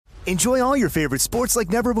Enjoy all your favorite sports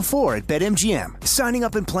like never before at BetMGM. Signing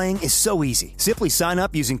up and playing is so easy. Simply sign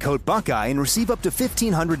up using code Buckeye and receive up to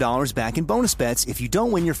 $1,500 back in bonus bets if you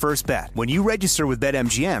don't win your first bet. When you register with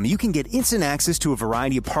BetMGM, you can get instant access to a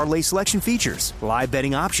variety of parlay selection features, live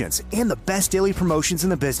betting options, and the best daily promotions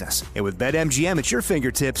in the business. And with BetMGM at your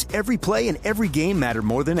fingertips, every play and every game matter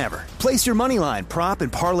more than ever. Place your moneyline, prop,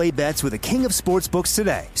 and parlay bets with the king of sportsbooks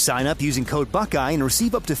today. Sign up using code Buckeye and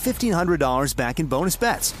receive up to $1,500 back in bonus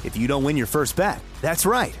bets if you don't win your first bet. That's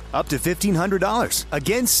right, up to $1,500.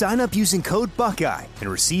 Again, sign up using code Buckeye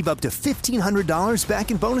and receive up to $1,500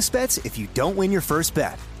 back in bonus bets if you don't win your first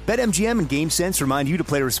bet. BetMGM and GameSense remind you to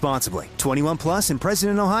play responsibly. 21 plus and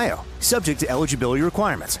present in Ohio. Subject to eligibility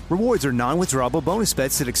requirements. Rewards are non-withdrawable bonus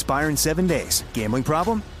bets that expire in 7 days. Gambling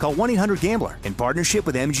problem? Call 1-800-GAMBLER in partnership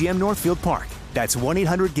with MGM Northfield Park. That's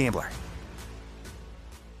 1-800-GAMBLER.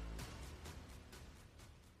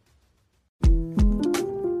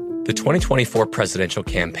 The 2024 presidential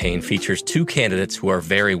campaign features two candidates who are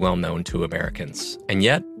very well known to Americans. And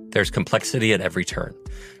yet, there's complexity at every turn.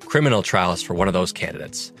 Criminal trials for one of those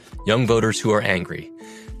candidates. Young voters who are angry.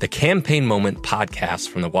 The Campaign Moment podcast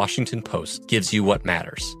from the Washington Post gives you what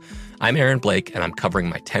matters. I'm Aaron Blake, and I'm covering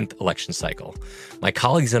my 10th election cycle. My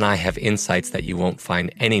colleagues and I have insights that you won't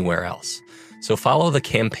find anywhere else. So follow the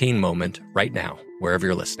Campaign Moment right now, wherever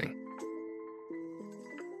you're listening.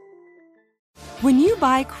 When you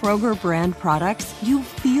buy Kroger brand products, you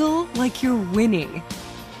feel like you're winning.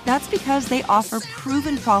 That's because they offer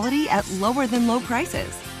proven quality at lower than low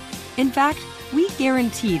prices. In fact, we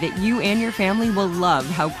guarantee that you and your family will love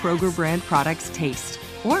how Kroger brand products taste,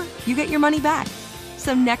 or you get your money back.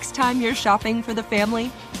 So next time you're shopping for the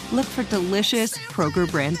family, look for delicious Kroger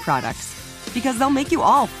brand products, because they'll make you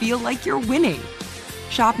all feel like you're winning.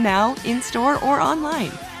 Shop now, in-store, or online.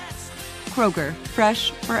 Kroger, fresh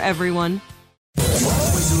for everyone.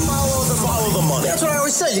 Follow the money. That's what I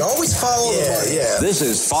always say. You always follow the money. Yeah. This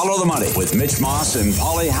is Follow the Money with Mitch Moss and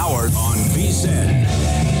Paulie Howard on VSiN.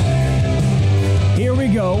 Here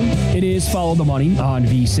we go. It is Follow the Money on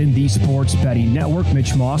VSiN, the Sports Betting Network.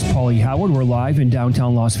 Mitch Moss, Paulie Howard. We're live in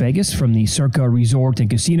downtown Las Vegas from the Circa Resort and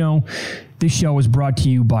Casino. This show is brought to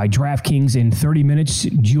you by DraftKings. In 30 minutes,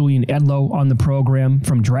 Julian Edlow on the program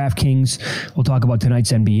from DraftKings. We'll talk about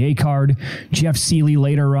tonight's NBA card. Jeff Seeley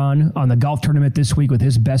later on the golf tournament this week with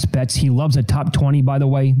his best bets. He loves a top 20, by the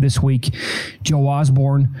way, this week. Joe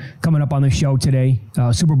Osborne coming up on the show today.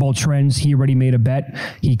 Super Bowl trends. He already made a bet.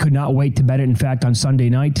 He could not wait to bet it, in fact, on Sunday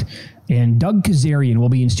night. And Doug Kazarian will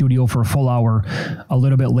be in studio for a full hour a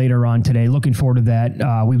little bit later on today. Looking forward to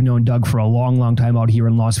that. We've known Doug for a long, long time out here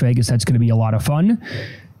in Las Vegas. That's going to be a lot of fun.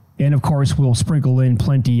 And, of course, we'll sprinkle in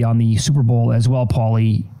plenty on the Super Bowl as well,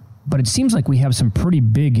 Paulie. But it seems like we have some pretty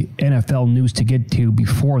big NFL news to get to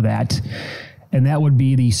before that. And that would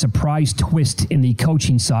be the surprise twist in the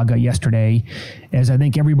coaching saga yesterday, as I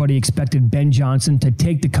think everybody expected Ben Johnson to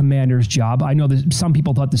take the Commanders' job. I know that some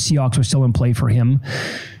people thought the Seahawks were still in play for him.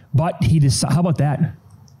 But how about that?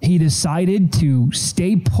 He decided to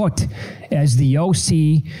stay put as the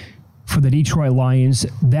OC for the Detroit Lions.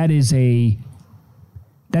 That's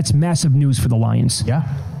massive news for the Lions. Yeah.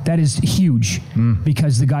 That is huge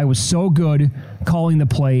because the guy was so good calling the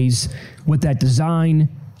plays with that design,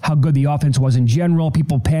 how good the offense was in general.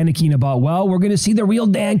 People panicking about, well, we're going to see the real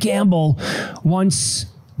Dan Campbell once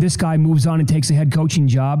this guy moves on and takes a head coaching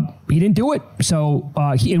job. He didn't do it. So,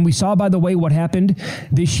 and we saw, by the way, what happened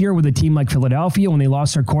this year with a team like Philadelphia when they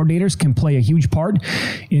lost their coordinators can play a huge part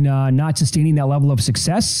in not sustaining that level of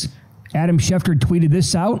success. Adam Schefter tweeted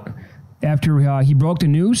this out after he broke the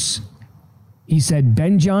news. He said,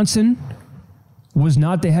 Ben Johnson was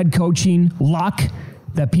not the head coaching lock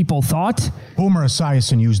that people thought. Boomer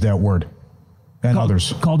Esiason used that word. And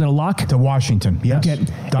others. Called it a lock? To Washington, yes. Okay.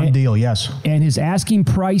 Done deal, yes. And his asking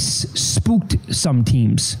price spooked some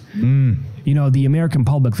teams. You know, the American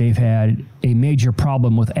public, they've had a major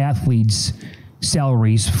problem with athletes'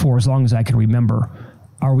 salaries for as long as I can remember.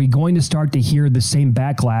 Are we going to start to hear the same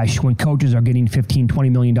backlash when coaches are getting $15,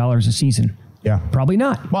 $20 million a season? Yeah. Probably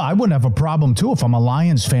not. Well, I wouldn't have a problem, too, if I'm a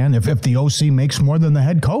Lions fan, if the OC makes more than the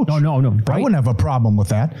head coach. No. Right? I wouldn't have a problem with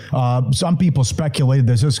that. Some people speculated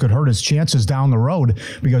that this could hurt his chances down the road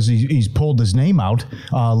because he's pulled his name out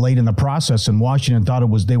late in the process, and Washington thought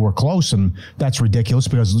they were close, and that's ridiculous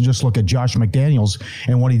because just look at Josh McDaniels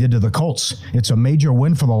and what he did to the Colts. It's a major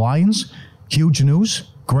win for the Lions. Huge news.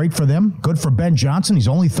 Great for them. Good for Ben Johnson. He's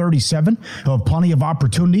only 37. He'll have plenty of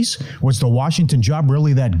opportunities. Was the Washington job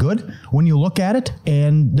really that good when you look at it?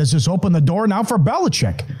 And does this open the door now for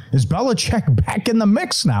Belichick? Is Belichick back in the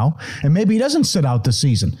mix now? And maybe he doesn't sit out the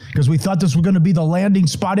season because we thought this was going to be the landing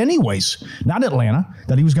spot anyways. Not Atlanta,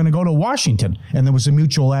 that he was going to go to Washington. And there was a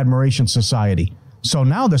mutual admiration society. So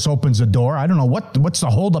now this opens a door. I don't know what's the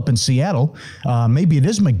holdup in Seattle. Maybe it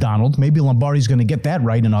is McDonald. Maybe Lombardi's going to get that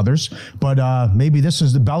right and others. But maybe this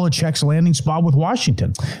is the Belichick's landing spot with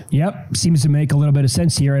Washington. Yep, seems to make a little bit of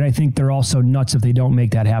sense here. And I think they're also nuts if they don't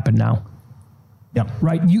make that happen now. Yep.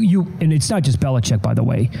 Right. You and it's not just Belichick, by the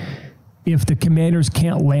way. If the Commanders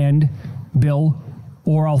can't land Bill,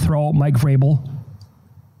 or I'll throw out Mike Vrabel,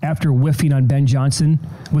 after whiffing on Ben Johnson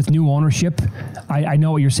with new ownership, I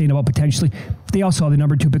know what you're saying about potentially. They also have the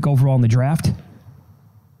number 2 pick overall in the draft.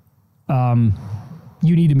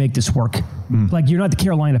 You need to make this work. Like, you're not the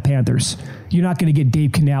Carolina Panthers. You're not going to get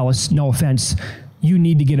Dave Canales, no offense. You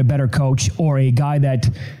need to get a better coach or a guy that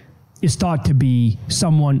is thought to be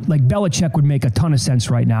someone like Belichick would make a ton of sense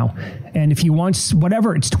right now. And if he wants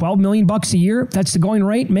whatever, it's $12 million a year. That's the going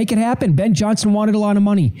rate. Make it happen. Ben Johnson wanted a lot of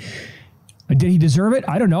money. Did he deserve it?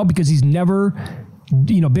 I don't know, because he's never,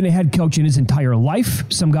 been a head coach in his entire life.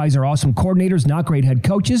 Some guys are awesome coordinators, not great head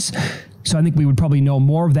coaches. So I think we would probably know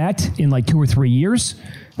more of that in like 2 or 3 years.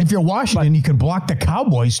 If you're Washington, you can block the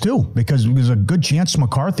Cowboys too, because there's a good chance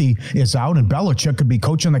McCarthy is out and Belichick could be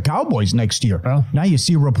coaching the Cowboys next year. Well, now you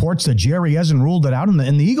see reports that Jerry hasn't ruled it out, and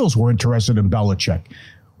the Eagles were interested in Belichick.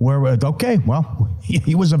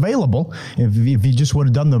 He was available if he just would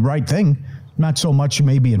have done the right thing. Not so much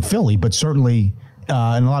maybe in Philly, but certainly,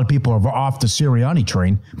 and a lot of people are off the Sirianni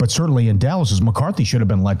train, but certainly in Dallas, as McCarthy should have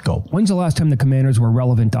been let go. When's the last time the Commanders were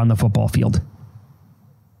relevant on the football field?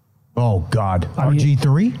 Oh, God.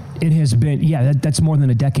 RG3? It has been, that's more than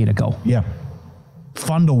a decade ago. Yeah.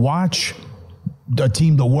 Fun to watch. A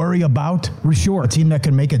team to worry about. For sure. A team that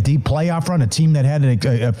can make a deep playoff run. A team that had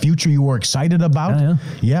a future you were excited about.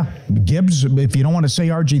 Yeah. Gibbs, if you don't want to say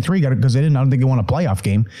RG3, because I don't think they won a playoff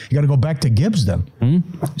game, you got to go back to Gibbs then.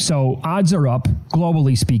 Mm-hmm. So odds are up,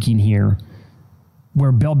 globally speaking here,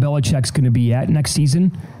 where Bill Belichick's going to be at next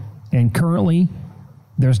season. And currently,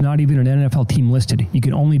 there's not even an NFL team listed. You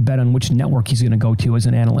can only bet on which network he's going to go to as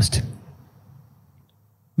an analyst.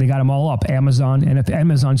 They got them all up. Amazon, and if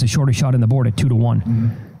Amazon's the shortest shot on the board at 2-1.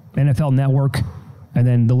 Mm-hmm. NFL Network, and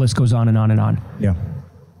then the list goes on and on and on. Yeah.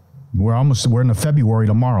 We're in the February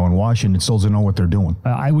tomorrow, and Washington still doesn't know what they're doing.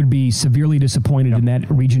 I would be severely disappointed in that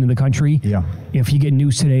region of the country. Yeah. If you get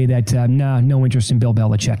news today that, no interest in Bill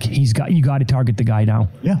Belichick. You got to target the guy now.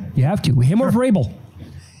 Yeah. You have to. Him or Vrabel.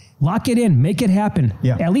 Lock it in. Make it happen.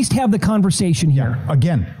 Yeah. At least have the conversation here. Yeah.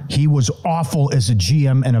 Again, he was awful as a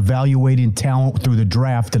GM and evaluating talent through the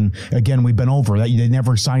draft. And again, we've been over that. They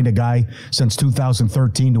never signed a guy since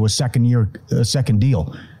 2013 to a second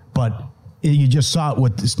deal. But you just saw it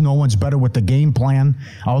with no one's better with the game plan.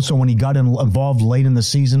 Also, when he got involved late in the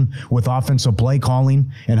season with offensive play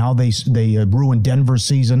calling and how they ruined Denver's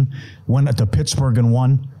season, went to Pittsburgh and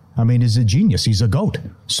won. I mean, he's a genius. He's a GOAT.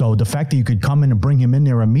 So the fact that you could come in and bring him in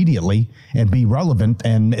there immediately and be relevant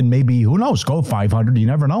and maybe, who knows, go 500, you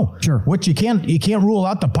never know. Sure. Which you can't rule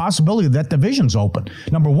out the possibility that division's open.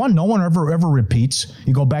 Number one, no one ever repeats.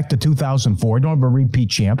 You go back to 2004, you don't have a repeat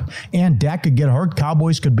champ. And Dak could get hurt.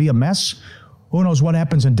 Cowboys could be a mess. Who knows what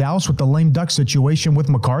happens in Dallas with the lame duck situation with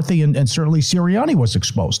McCarthy, and certainly Sirianni was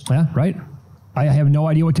exposed. Yeah, right. I have no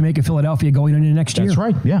idea what to make of Philadelphia going into next year. That's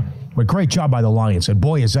right, yeah. But great job by the Lions. And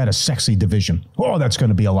boy, is that a sexy division. Oh, that's going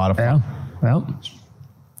to be a lot of fun. Yeah, well,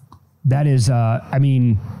 that is,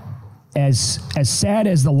 as sad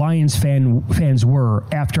as the Lions fans were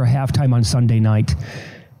after halftime on Sunday night,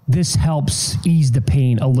 this helps ease the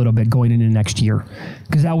pain a little bit going into next year.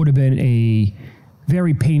 Because that would have been a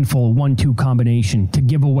very painful 1-2 combination to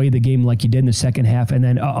give away the game like you did in the second half. And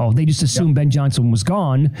then, they just assumed Ben Johnson was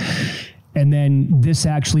gone. And then this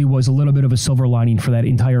actually was a little bit of a silver lining for that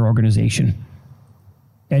entire organization.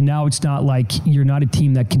 And now it's not like you're not a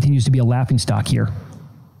team that continues to be a laughingstock here.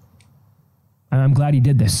 And I'm glad he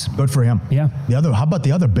did this. Good for him. Yeah. How about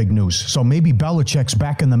the other big news? So maybe Belichick's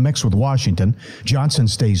back in the mix with Washington. Johnson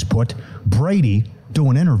stays put. Brady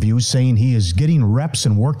doing interviews saying he is getting reps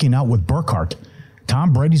and working out with Burkhardt.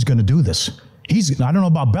 Tom Brady's going to do this. I don't know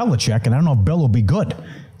about Belichick, and I don't know if Bill will be good.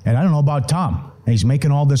 And I don't know about Tom. And he's making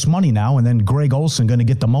all this money now, and then Greg Olsen going to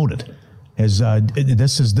get demoted. This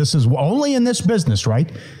is only in this business,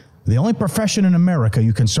 right? The only profession in America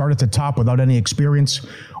you can start at the top without any experience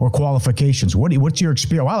or qualifications. What's your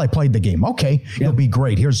experience? Well, I played the game. Okay, you'll be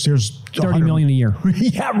great. Here's $30 million a year.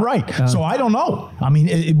 Yeah, right. So I don't know. I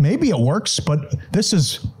mean, maybe it works, but this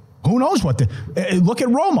is who knows what. Look at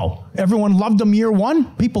Romo. Everyone loved him year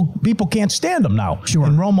one. People can't stand him now. Sure.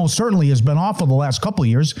 And Romo certainly has been awful the last couple of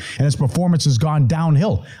years, and his performance has gone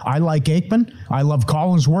downhill. I like Aikman. I love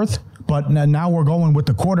Collinsworth. But now we're going with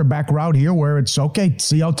the quarterback route here where it's okay,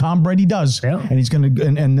 see how Tom Brady does. Yeah. And he's going to,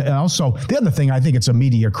 and also the other thing, I think it's a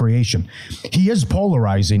media creation. He is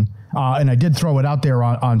polarizing. And I did throw it out there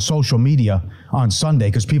on social media on Sunday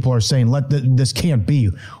because people are saying, this can't be.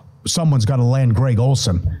 Someone's got to land Greg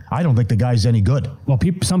Olsen. I don't think the guy's any good. Well,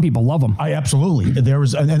 some people love him. Absolutely.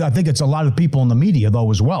 And I think it's a lot of people in the media,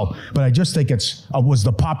 though, as well. But I just think was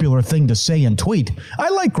the popular thing to say and tweet. I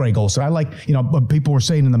like Greg Olsen. I like, what people were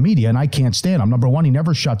saying in the media, and I can't stand him. Number one, he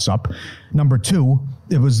never shuts up. Number two,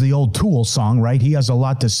 it was the old Tool song, right? He has a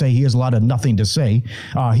lot to say. He has a lot of nothing to say.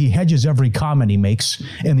 He hedges every comment he makes.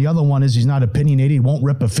 And the other one is he's not opinionated. He won't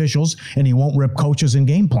rip officials, and he won't rip coaches and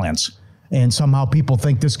game plans. And somehow people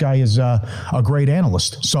think this guy is a great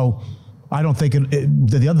analyst. So I don't think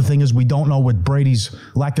the other thing is we don't know with Brady's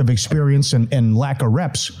lack of experience and lack of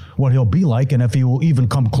reps what he'll be like and if he will even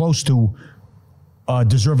come close to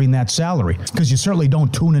deserving that salary. Because you certainly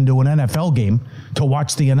don't tune into an NFL game to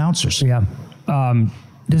watch the announcers. Yeah.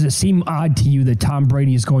 Does it seem odd to you that Tom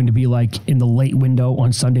Brady is going to be like in the late window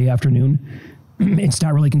on Sunday afternoon? It's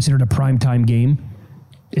not really considered a primetime game.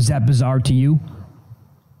 Is that bizarre to you?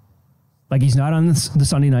 Like he's not on the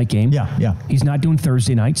Sunday night game. Yeah. He's not doing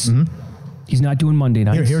Thursday nights. Mm-hmm. He's not doing Monday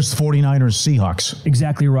nights. Here's 49ers Seahawks.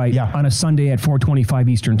 Exactly right. Yeah. On a Sunday at 4:25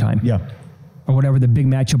 Eastern time. Yeah. Or whatever the big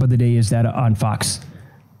matchup of the day is that on Fox.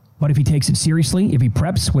 But if he takes it seriously, if he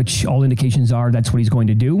preps, which all indications are that's what he's going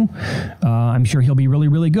to do, I'm sure he'll be really,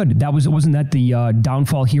 really good. Wasn't that the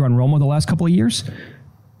downfall here on Romo the last couple of years?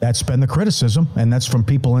 That's been the criticism, and that's from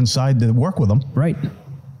people inside that work with him. Right.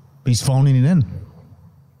 He's phoning it in.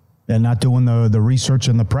 And not doing the research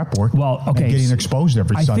and the prep work. Well, okay. And getting exposed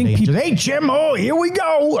every Sunday. Hey, Jim, here we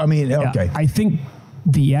go. I mean, okay. I think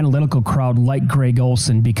the analytical crowd liked Greg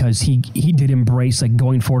Olsen because he did embrace like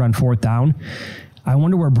going for it on fourth down. I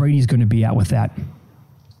wonder where Brady's going to be at with that.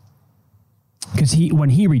 Because when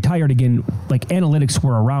he retired again, like analytics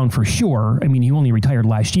were around for sure. I mean, he only retired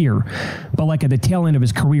last year. But like at the tail end of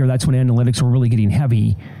his career, that's when analytics were really getting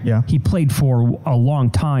heavy. Yeah. He played for a long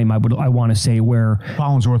time, I want to say, where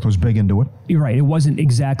Collinsworth was big into it. You're right. It wasn't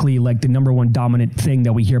exactly like the number one dominant thing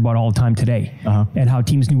that we hear about all the time today. And how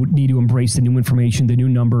teams need to embrace the new information, the new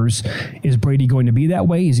numbers. Is Brady going to be that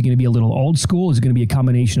way? Is he going to be a little old school? Is it going to be a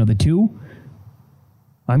combination of the two?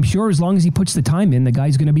 I'm sure as long as he puts the time in, the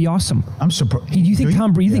guy's going to be awesome. I'm surprised. Do you think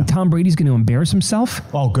Tom Brady's going to embarrass himself?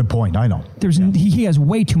 Oh, good point. I know. He has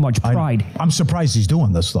way too much pride. I'm surprised he's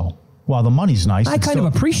doing this though. Well, the money's nice. I kind of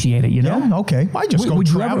appreciate it, Yeah, okay. I just go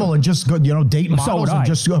travel and just go, date models and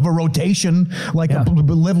just have a rotation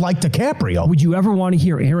live like DiCaprio. Would you ever want to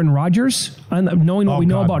hear Aaron Rodgers, knowing what we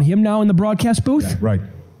know about him now in the broadcast booth? Yeah, right.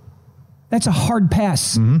 That's a hard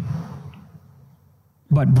pass. Mm-hmm.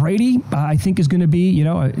 But Brady, I think, is going to be,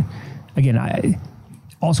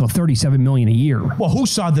 also $37 million a year. Well, who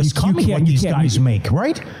saw this coming? What these guys make,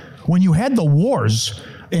 right? When you had the wars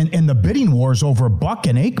and the bidding wars over Buck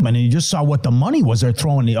and Aikman, and you just saw what the money was they're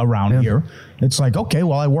throwing around here. It's like, okay,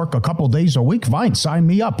 well, I work a couple days a week. Fine, sign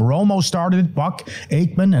me up. Romo started, Buck,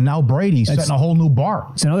 Aikman, and now Brady setting a whole new bar.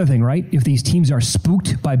 It's another thing, right? If these teams are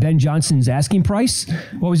spooked by Ben Johnson's asking price,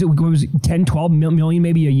 what was it 10, 12 million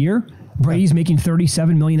maybe a year? Brady's making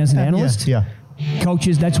 $37 million as an analyst. Yeah.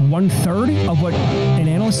 Coaches, that's 1/3 of what an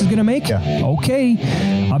analyst is going to make. Yeah.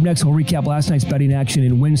 Okay. Up next, we'll recap last night's betting action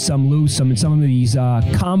and win some, lose some. And some of these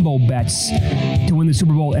combo bets to win the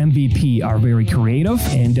Super Bowl MVP are very creative,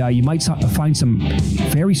 and you might find some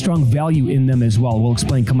very strong value in them as well. We'll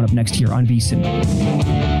explain coming up next here on VSiN.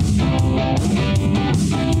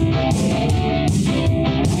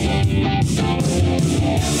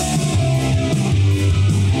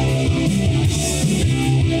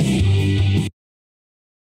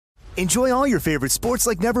 Enjoy all your favorite sports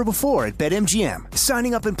like never before at BetMGM.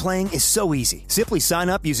 Signing up and playing is so easy. Simply sign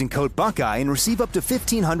up using code Buckeye and receive up to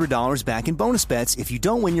 $1,500 back in bonus bets if you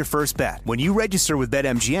don't win your first bet. When you register with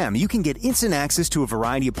BetMGM, you can get instant access to a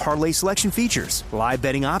variety of parlay selection features, live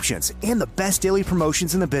betting options, and the best daily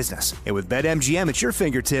promotions in the business. And with BetMGM at your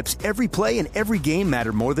fingertips, every play and every game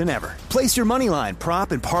matter more than ever. Place your moneyline,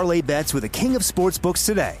 prop, and parlay bets with the king of sportsbooks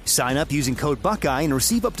today. Sign up using code Buckeye and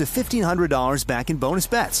receive up to $1,500 back in bonus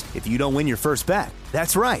bets. If you don't win your first bet.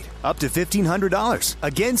 That's right, up to $1,500.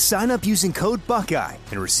 Again, sign up using code Buckeye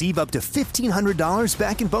and receive up to $1,500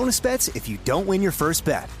 back in bonus bets if you don't win your first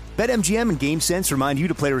bet. BetMGM and GameSense remind you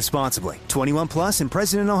to play responsibly. 21 plus and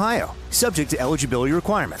present in Ohio. Subject to eligibility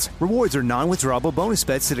requirements. Rewards are non-withdrawable bonus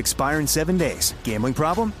bets that expire in 7 days. Gambling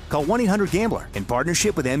problem? Call 1-800-GAMBLER in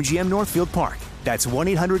partnership with MGM Northfield Park. That's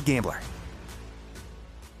 1-800-GAMBLER.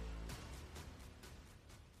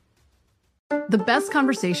 The best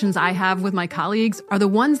conversations I have with my colleagues are the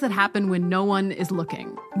ones that happen when no one is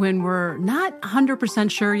looking, when we're not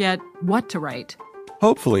 100% sure yet what to write.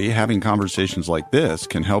 Hopefully, having conversations like this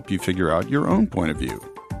can help you figure out your own point of view.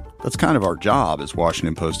 That's kind of our job as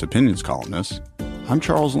Washington Post opinions columnists. I'm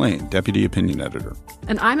Charles Lane, Deputy Opinion Editor.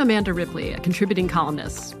 And I'm Amanda Ripley, a contributing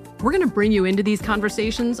columnist. We're going to bring you into these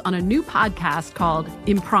conversations on a new podcast called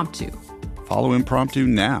Impromptu. Follow Impromptu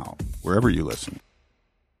now, wherever you listen.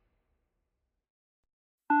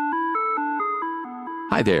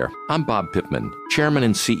 Hi there, I'm Bob Pittman, Chairman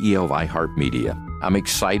and CEO of iHeartMedia. I'm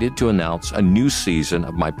excited to announce a new season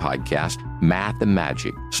of my podcast, Math and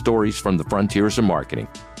Magic, Stories from the Frontiers of Marketing.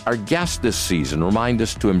 Our guests this season remind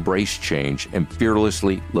us to embrace change and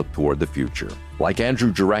fearlessly look toward the future. Like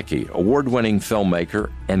Andrew Jarecki, award-winning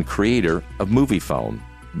filmmaker and creator of Moviefone.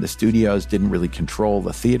 The studios didn't really control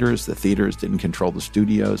the theaters didn't control the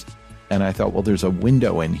studios. And I thought, well, there's a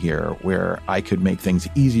window in here where I could make things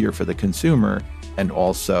easier for the consumer and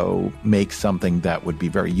also make something that would be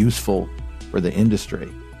very useful for the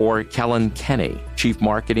industry. Or Kellen Kenny, Chief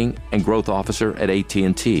Marketing and Growth Officer at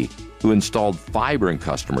AT&T, who installed fiber in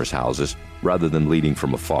customers' houses rather than leading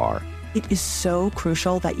from afar. It is so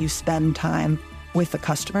crucial that you spend time with the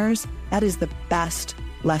customers. That is the best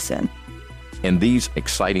lesson. In these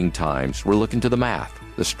exciting times, we're looking to the math,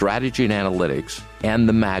 the strategy and analytics, and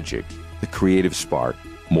the magic, the creative spark,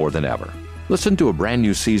 more than ever. Listen to a brand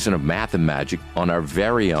new season of Math and Magic on our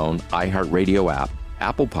very own iHeartRadio app,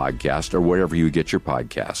 Apple Podcast, or wherever you get your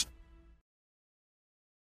podcast.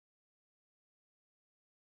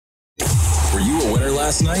 Were you a winner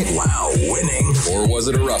last night? Wow, winning. Or was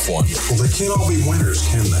it a rough one? Well, they can't all be winners,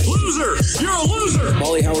 can they? Loser! You're a loser!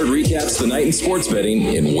 Paulie Howard recaps the night in sports betting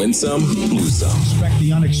in Win Some, Lose Some. Expect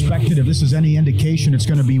the unexpected. If this is any indication, it's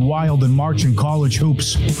going to be wild in March in college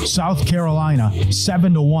hoops. South Carolina,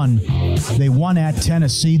 7-1. They won at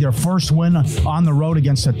Tennessee. Their first win on the road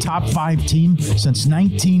against a top 5 team since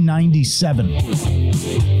 1997.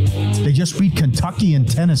 They just beat Kentucky and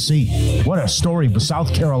Tennessee. What a story for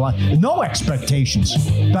South Carolina. No expectations.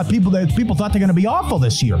 People thought they're going to be awful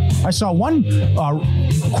this year. I saw one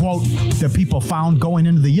quote that people found going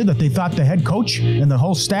into the year that they thought the head coach and the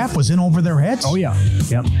whole staff was in over their heads. Oh, yeah.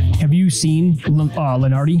 Yep. Have you seen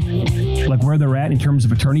Lenardi, like where they're at in terms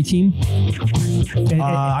of attorney team?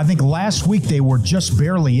 I think last week they were just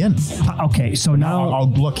barely in. Okay, so now... I'll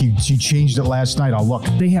look. She changed it last night. I'll look.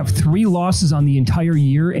 They have 3 losses on the entire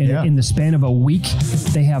year in the span of a week.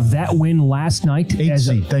 They have that win last night.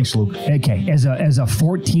 Thanks, Luke. Okay, as a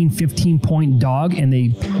 14, 15-point dog, and they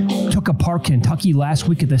took apart Kentucky last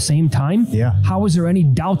week at the same time. Yeah. How is there any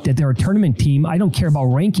doubt that they're a tournament team? I don't care about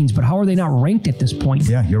rankings, but how are they not ranked at this point?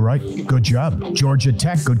 Yeah, you're right. Good job. Georgia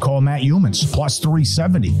Tech, good call, Matt Humans, plus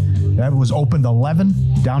 370. That was opened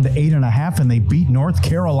 11, down to 8.5, and they beat North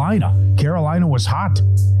Carolina. Carolina was hot,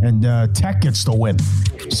 and Tech gets the win.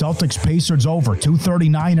 Celtics Pacers over,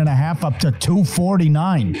 239.5 up to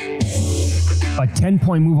 249. A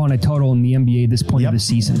 10-point move on a total in the NBA at this point of the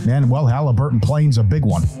season. Man, well, Halliburton playing's a big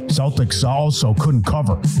one. Celtics also couldn't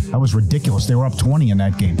cover. That was ridiculous. They were up 20 in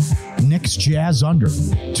that game. Knicks Jazz under,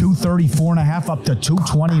 234.5 up to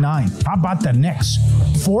 229. How about the Knicks?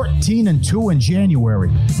 14-2 in January.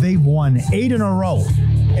 They've won 8 in a row.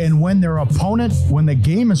 And when the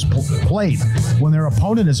game is played, when their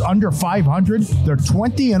opponent is under 500, they're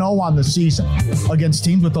 20-0 on the season against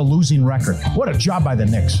teams with a losing record. What a job by the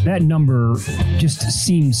Knicks. That number just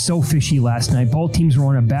seemed so fishy last night. Both teams were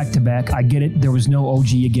on a back-to-back. I get it. There was no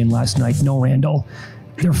OG again last night. No Randall.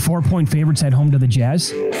 They're 4-point favorites at home to the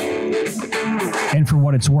Jazz. And for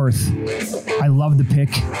what it's worth, I love the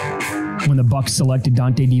pick. When the Bucks selected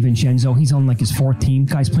Dante DiVincenzo, he's on like his 4th team.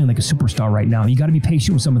 Guy's playing like a superstar right now. You got to be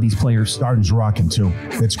patient with some of these players. Harden's rocking too.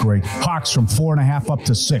 It's great. Hawks from 4.5 up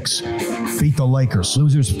to 6. Beat the Lakers.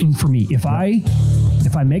 Losers for me. If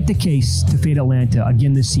I make the case to fade Atlanta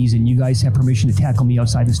again this season, you guys have permission to tackle me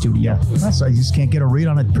outside the studio. Yeah, I just can't get a read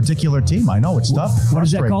on a particular team. I know it's tough. What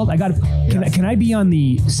is that called? Can I be on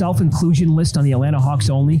the self-inclusion list on the Atlanta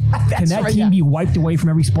Hawks only? Can that team be wiped away from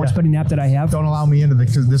every sports betting app that I have? Don't allow me into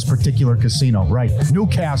this particular regular casino, right.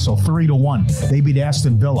 Newcastle, 3-1. They beat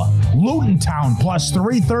Aston Villa. Luton Town, plus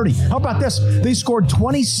 330. How about this? They scored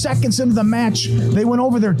 20 seconds into the match. They went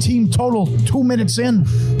over their team total 2 minutes in.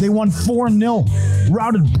 They won 4-0.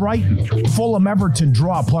 Routed Brighton. Fulham Everton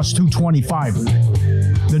draw, plus 225.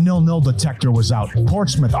 The 0-0 detector was out.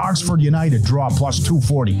 Portsmouth, Oxford United draw, plus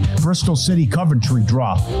 240. Bristol City, Coventry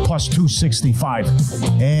draw, plus 265.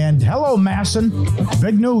 And hello, Masson.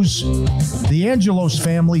 Big news. The Angelos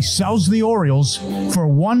family sells the Orioles for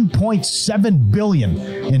 $1.7 billion.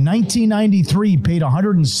 In 1993, paid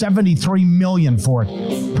 $173 million for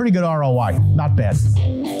it. Pretty good ROI. Not bad.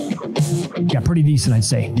 Yeah, pretty decent, I'd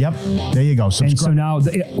say. Yep. There you go. And so now,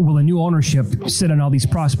 will the new ownership sit on all these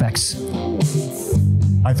prospects?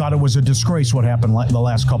 I thought it was a disgrace what happened the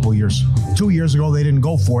last couple of years. 2 years ago, they didn't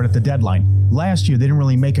go for it at the deadline. Last year, they didn't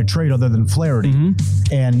really make a trade other than Flaherty.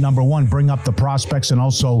 And number one, bring up the prospects and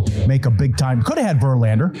also make a big time. Could have had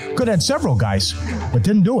Verlander. Could have had several guys, but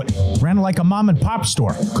didn't do it. Ran like a mom and pop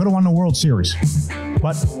store. Could have won the World Series.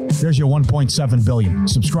 But there's your $1.7 billion.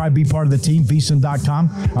 Subscribe, be part of the team, vsin.com.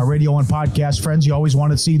 Our radio and podcast friends, you always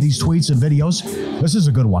want to see these tweets and videos. This is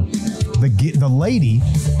a good one. The lady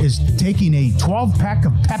is taking a 12-pack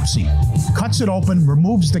of Pepsi, cuts it open,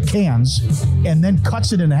 removes the cans, and then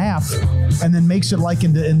cuts it in half, and then makes it like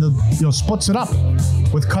splits it up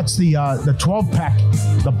cuts the 12-pack,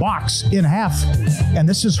 the box in half, and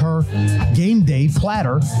this is her game day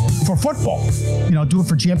platter for football. Do it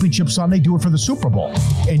for Championship Sunday, do it for the Super Bowl.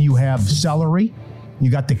 And you have celery, you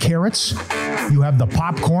got the carrots, you have the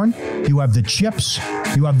popcorn, you have the chips,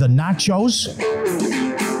 you have the nachos.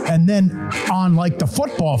 And then on like the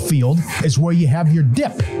football field is where you have your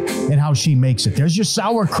dip and how she makes it. There's your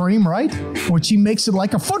sour cream, right? Which she makes it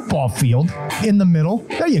like a football field in the middle.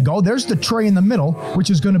 There you go. There's the tray in the middle, which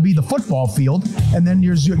is going to be the football field. And then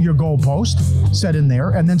there's your goal post set in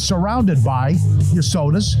there. And then surrounded by your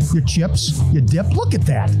sodas, your chips, your dip. Look at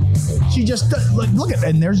that. She just, look at,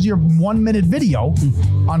 and there's your 1 minute video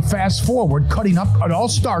on fast forward, cutting up. It all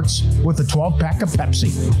starts with a 12-pack of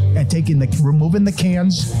Pepsi and removing the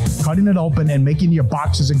cans, cutting it open and making your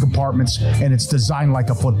boxes and compartments, and it's designed like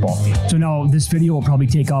a football field. So now this video will probably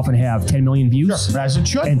take off and have 10 million views. Sure, as it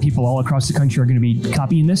should. And people all across the country are going to be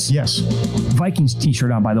copying this? Yes. Vikings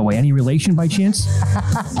t-shirt on, by the way. Any relation by chance?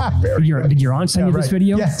 Did your aunt send you this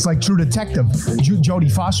video? Yeah, it's like True Detective.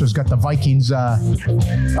 Jodie Foster's got the Vikings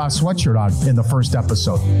sweatshirt on in the first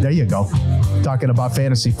episode. There you go. Talking about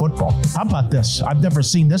fantasy football. How about this? I've never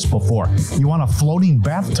seen this before. You want a floating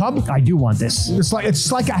bathtub? I do want this.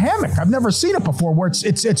 It's like a hammock. I've never seen it before where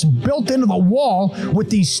it's built into the wall with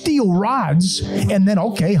these steel rods. And then,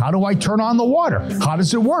 okay, how do I turn on the water? How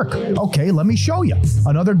does it work? Okay, let me show you.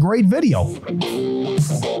 Another great video.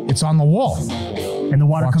 It's on the wall. And the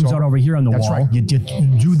water comes out over here on the wall. That's right. You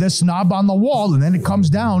do this knob on the wall, and then it comes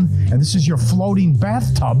down, and this is your floating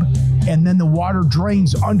bathtub, and then the water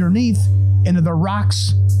drains underneath into the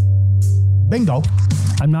rocks. Bingo.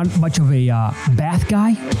 I'm not much of a bath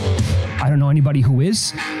guy. I don't know anybody who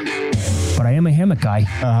is, but I am a hammock guy.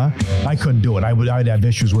 I couldn't do it. I'd have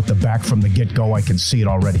issues with the back from the get-go. I can see it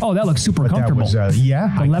already. Oh, that looks super comfortable. That was,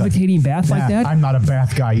 a levitating bath like that? I'm not a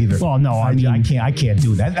bath guy either. Well, no, I can't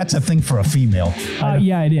do that. That's a thing for a female.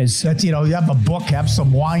 Yeah, it is. That's, you have a book, have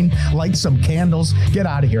some wine, light some candles, get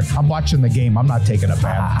out of here. I'm watching the game. I'm not taking a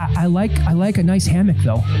bath. I like a nice hammock,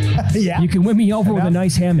 though. Yeah. You can win me over with a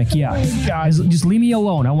nice hammock, yeah. Just leave me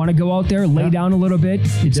alone. I want to go out there, lay down a little bit.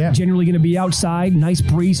 It's generally going to be outside, nice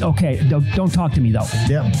breeze. Okay, don't talk to me, though.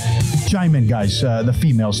 Yeah. Chime in, guys. The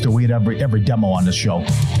females, too. We had every demo on the show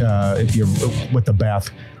if you're with the bath.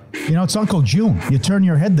 It's Uncle June. You turn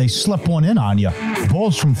your head, they slip one in on you.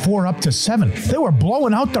 Bulls from 4 up to 7. They were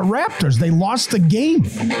blowing out the Raptors. They lost the game.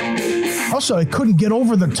 Also, they couldn't get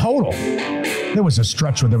over the total. There was a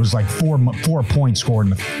stretch where there was like 4 points scored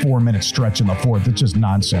in the 4-minute stretch in the fourth. It's just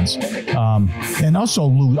nonsense. And also,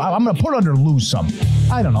 I'm going to put under lose some.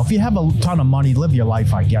 I don't know. If you have a ton of money, live your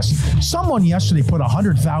life, I guess. Someone yesterday put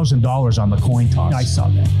 $100,000 on the coin toss. I saw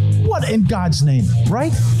that. What in God's name,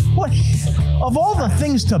 right? What? Of all the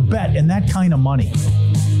things to bet in that kind of money,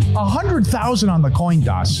 $100,000 on the coin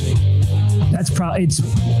toss. That's probably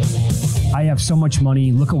I have so much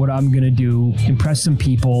money. Look at what I'm going to do. Impress some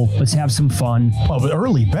people. Let's have some fun. Well, the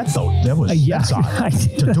early bet, though, that's odd.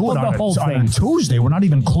 To do it on a Tuesday. We're not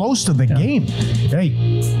even close to the game. Hey,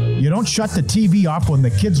 you don't shut the TV off when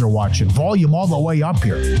the kids are watching. Volume all the way up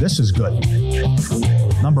here. This is good.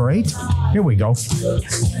 Number 8. Here we go.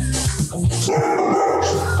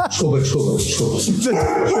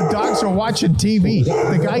 The dogs are watching TV.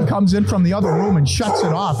 The guy comes in from the other room and shuts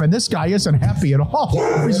it off, and this guy isn't happy at all.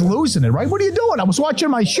 He's losing it, right? right? What are you doing? I was watching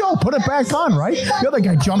my show. Put it back on, right? The other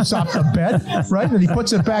guy jumps off the bed, right? And he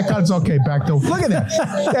puts it back on. It's okay, back to. Look at that.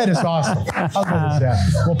 That is awesome. How good is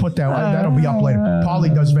that? We'll put that. That'll be up later.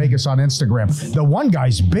 Paulie does Vegas on Instagram. The one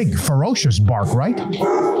guy's big, ferocious bark, right?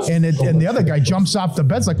 And the other guy jumps off the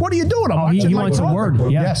bed. It's like, what are you doing? I'm watching he my wants program. a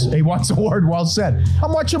word. Yeah. Yes, he wants a word. Well said.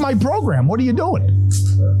 I'm watching my program. What are you doing?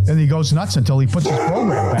 And he goes nuts until he puts his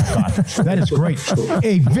program back on. That is great.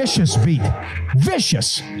 A vicious beat.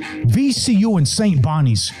 Vicious. VCU and St.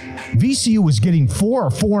 Bonnie's. VCU was getting 4 or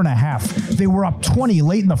 4.5. They were up 20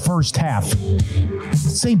 late in the first half.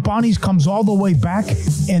 St. Bonnie's comes all the way back,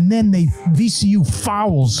 and then VCU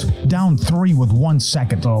fouls down 3 with 1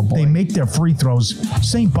 second. Oh, boy. They make their free throws.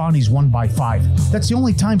 St. Bonnie's won by 5. That's the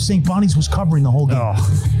only time St. Bonnie's was covering the whole game.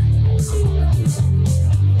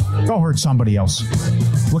 Go hurt somebody else.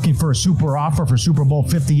 Looking for a super offer for Super Bowl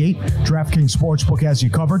 58? DraftKings Sportsbook has you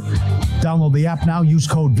covered. Download the app now. Use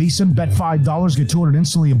code VSiN. Bet $5. Get $200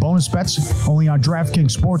 instantly in bonus bets. Only on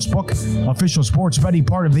DraftKings Sportsbook. Official sports betting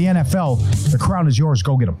part of the NFL. The crown is yours.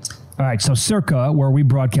 Go get them. All right, so Circa, where we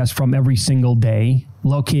broadcast from every single day,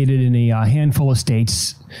 located in a handful of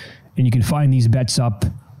states, and you can find these bets up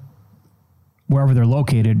wherever they're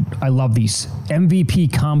located. I love these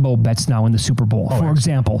MVP combo bets now in the Super Bowl. For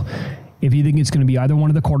example, if you think it's going to be either one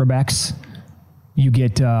of the quarterbacks, you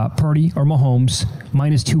get Purdy or Mahomes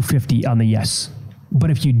minus 250 on the yes. But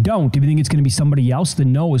if you don't, if you think it's going to be somebody else, the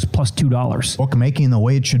no is plus $2. Bookmaking the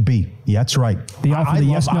way it should be. Yeah, that's right. They offer the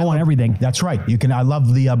yes, no on everything. That's right. You can. I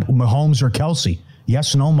love the Mahomes or Kelsey.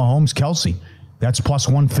 Yes, no, Mahomes, Kelsey. That's plus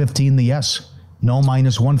 115 the yes. No,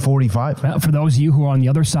 minus 145. For those of you who are on the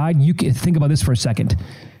other side, you can think about this for a second.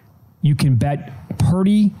 You can bet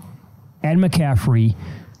Purdy and McCaffrey.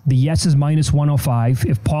 The yes is minus 105.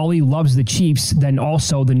 If Paulie loves the Chiefs, then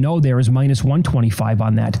also the no there is minus 125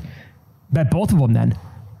 on that. Bet both of them then.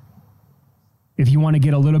 If you want to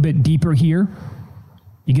get a little bit deeper here,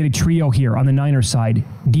 you get a trio here on the Niners side.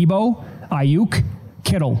 Debo, Ayuk,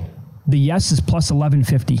 Kittle. The yes is plus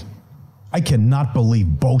 1150. I cannot believe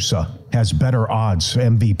Bosa has better odds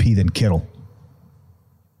MVP than Kittle.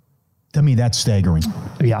 To me, that's staggering.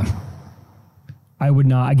 Yeah. I would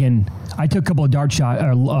not. Again, I took a couple of dart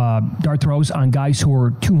throws on guys who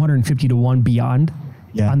are 250 to 1 beyond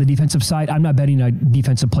on the defensive side. I'm not betting a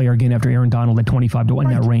defensive player again after Aaron Donald at 25 to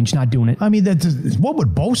 1 in that range. Not doing it. I mean, what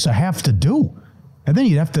would Bosa have to do? And then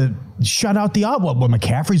you'd have to shut out the outlet when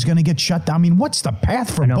McCaffrey's going to get shut down. I mean, what's the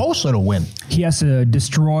path for Bosa to win? He has to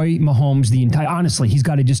destroy Mahomes honestly, he's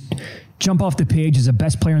got to just jump off the page as the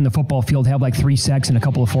best player in the football field, have like 3 sacks and a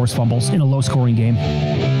couple of forced fumbles in a low-scoring game.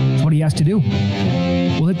 That's what he has to do.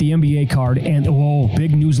 We'll hit the NBA card, and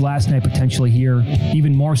big news last night potentially here,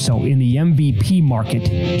 even more so in the MVP market.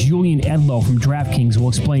 Julian Edlow from DraftKings will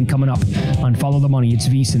explain coming up on Follow the Money. It's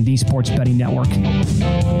VSiN, the Sports Betting Network.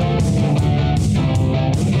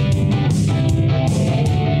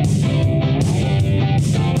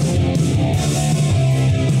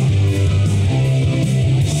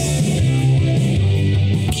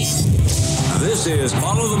 This is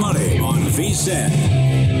Follow the Money on VSiN.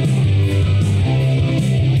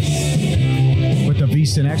 With the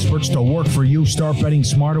VSiN experts to work for you, start betting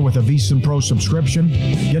smarter with a VSiN Pro subscription.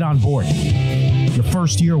 Get on board. Your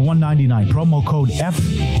first year, $199. Promo code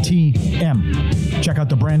FTM. Check out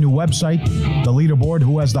the brand new website, the leaderboard,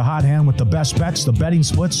 who has the hot hand with the best bets, the betting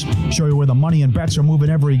splits, show you where the money and bets are moving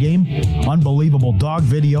every game, unbelievable dog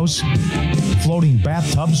videos, floating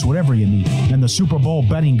bathtubs, whatever you need, and the Super Bowl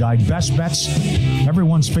betting guide, best bets,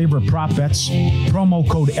 everyone's favorite prop bets, promo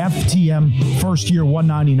code FTM, first year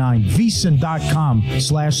 $199,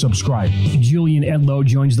 VSiN.com/subscribe. Julian Edlow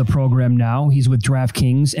joins the program now. He's with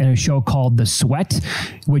DraftKings and a show called The Sweat,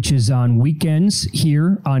 which is on weekends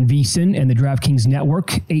here on VSiN and the DraftKings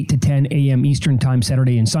Network, 8 to 10 a.m. Eastern Time,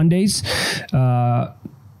 Saturday and Sundays.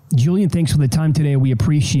 Julian, thanks for the time today. We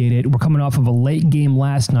appreciate it. We're coming off of a late game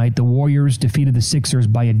last night. The Warriors defeated the Sixers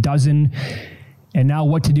by 12. And now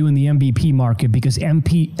what to do in the MVP market, because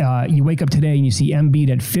you wake up today and you see Embiid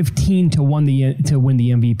at 15 to 1 to win the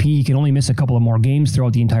MVP. He can only miss a couple of more games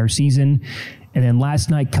throughout the entire season. And then last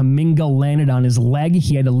night, Kuminga landed on his leg.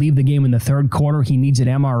 He had to leave the game in the third quarter. He needs an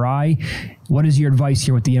MRI. What is your advice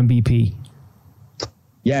here with the MVP?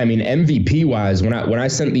 Yeah, I mean, MVP-wise, when I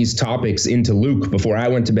sent these topics into Luke before I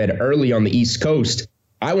went to bed early on the East Coast,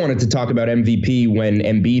 I wanted to talk about MVP when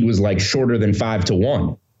Embiid was like shorter than 5 to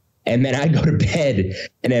 1. And then I go to bed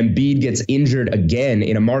and Embiid gets injured again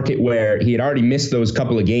in a market where he had already missed those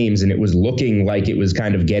couple of games, and it was looking like it was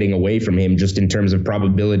kind of getting away from him just in terms of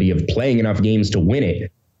probability of playing enough games to win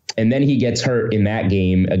it. And then he gets hurt in that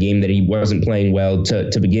game, a game that he wasn't playing well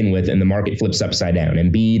to begin with, and the market flips upside down.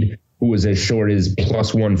 Embiid who was as short as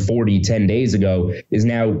plus 140 10 days ago, is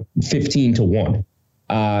now 15-1.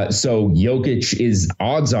 So Jokic is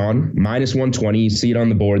odds on minus 120. You see it on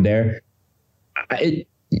the board there.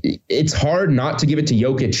 It's hard not to give it to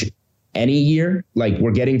Jokic any year. Like,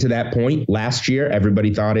 we're getting to that point. Last year,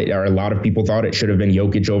 everybody thought it, or a lot of people thought it should have been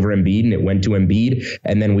Jokic over Embiid, and it went to Embiid.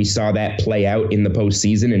 And then we saw that play out in the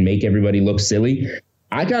postseason and make everybody look silly.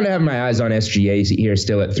 I kind of have my eyes on SGA here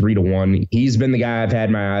still at 3-1. He's been the guy I've had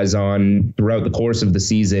my eyes on throughout the course of the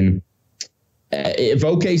season. If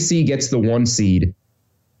OKC gets the 1 seed,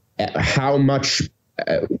 how much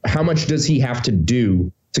does he have to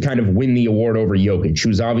do to kind of win the award over Jokic,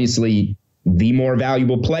 who's obviously the more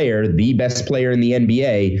valuable player, the best player in the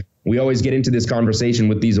NBA? We always get into this conversation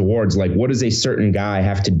with these awards, like, what does a certain guy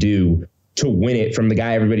have to do to win it from the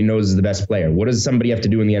guy everybody knows is the best player? What does somebody have to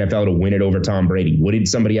do in the NFL to win it over Tom Brady? What did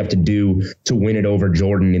somebody have to do to win it over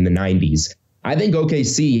Jordan in the 90s? I think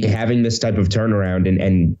OKC having this type of turnaround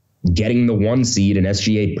and getting the 1 seed, and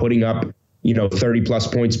SGA putting up 30 plus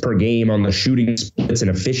points per game on the shooting splits and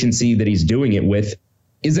efficiency that he's doing it with,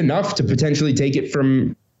 is enough to potentially take it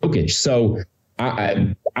from Jokic. So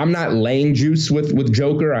I'm not laying juice with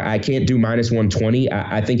Joker. I can't do minus 120.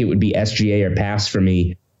 I think it would be SGA or pass for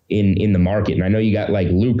me in the market. And I know you got like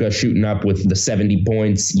Luka shooting up with the 70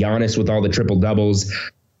 points, Giannis with all the triple doubles.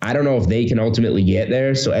 I don't know if they can ultimately get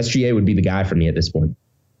there. So SGA would be the guy for me at this point.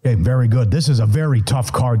 Okay, very good. This is a very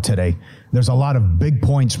tough card today. There's a lot of big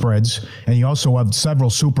point spreads, and you also have several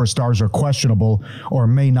superstars are questionable or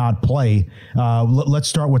may not play. Let's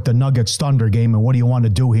start with the Nuggets-Thunder game, and what do you want to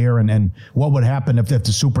do here, and what would happen if the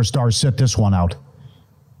superstars sit this one out?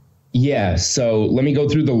 Yeah, so let me go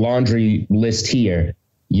through the laundry list here.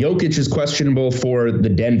 Jokic is questionable for the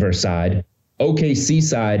Denver side. OKC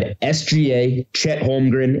side, SGA, Chet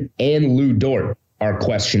Holmgren, and Lou Dort are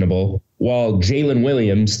questionable, while Jalen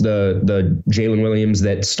Williams, the Jalen Williams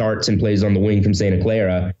that starts and plays on the wing from Santa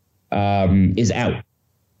Clara, is out.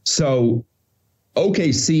 So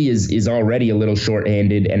OKC is already a little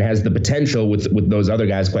shorthanded and has the potential with those other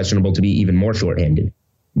guys questionable to be even more shorthanded.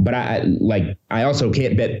 But I also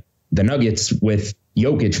can't bet the Nuggets with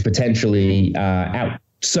Jokic potentially out.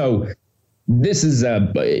 So this is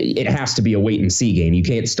it has to be a wait and see game. You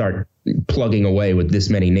can't start plugging away with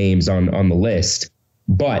this many names on the list.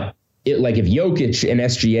 But if Jokic and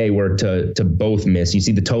SGA were to both miss, you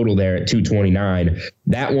see the total there at 229.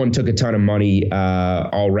 That one took a ton of money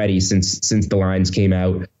already since the lines came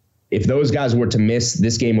out. If those guys were to miss,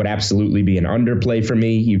 this game would absolutely be an underplay for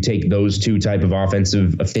me. You take those two type of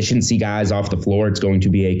offensive efficiency guys off the floor, it's going to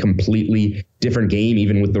be a completely different game,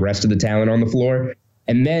 even with the rest of the talent on the floor.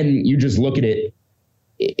 And then you just look at it.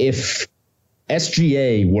 If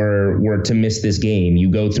SGA were to miss this game, you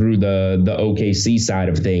go through the OKC side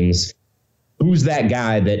of things. Who's that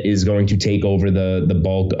guy that is going to take over the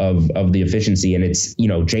bulk of the efficiency? And it's,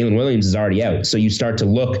 Jalen Williams is already out. So you start to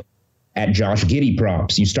look at Josh Giddey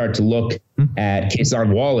props. You start to look at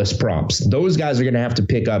Cason Wallace props. Those guys are going to have to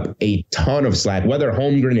pick up a ton of slack, whether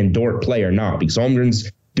Holmgren and Dort play or not, because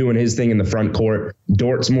Holmgren's doing his thing in the front court.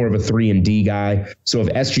 Dort's more of a 3-and-D guy. So if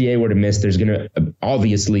SGA were to miss, there's going to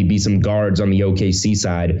obviously be some guards on the OKC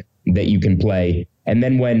side that you can play. And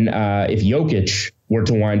then if Jokic were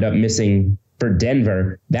to wind up missing for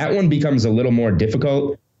Denver, that one becomes a little more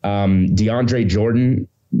difficult. DeAndre Jordan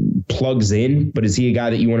plugs in, but is he a guy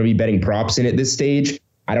that you want to be betting props in at this stage?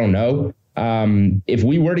 I don't know. If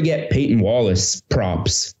we were to get Peyton Wallace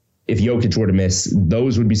props, if Jokic were to miss,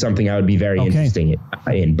 those would be something I would be very interesting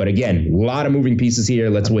in. But again, a lot of moving pieces here.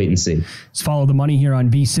 Let's wait and see. Let's follow the money here on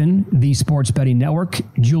VSiN, the Sports Betting Network.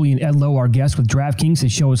 Julian Edlow, our guest with DraftKings.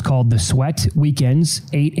 His show is called The Sweat, weekends,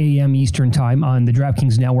 8 a.m. Eastern time on the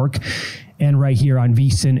DraftKings Network, and right here on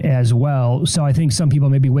VSiN as well. So I think some people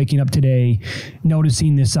may be waking up today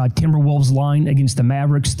noticing this Timberwolves line against the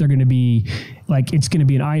Mavericks. They're going to be it's going to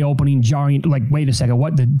be an eye-opening, jarring, wait a second,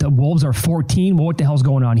 what? The Wolves are 14? Well, what the hell's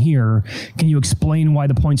going on here? Can you explain why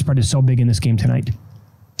the point spread is so big in this game tonight?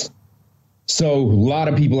 So a lot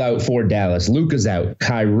of people out for Dallas. Luka's out.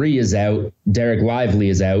 Kyrie is out. Derek Lively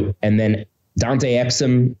is out. And then Dante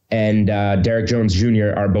Exum and Derek Jones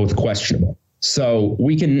Jr. are both questionable. So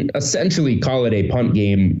we can essentially call it a punt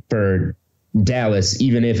game for Dallas,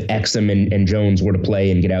 even if Exum and Jones were to play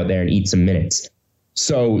and get out there and eat some minutes.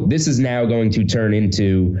 So this is now going to turn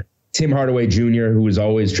into Tim Hardaway Jr., who is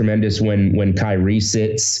always tremendous when Kyrie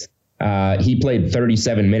sits. He played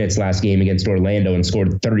 37 minutes last game against Orlando and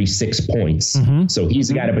scored 36 points. Mm-hmm. So he's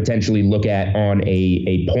a guy to potentially look at on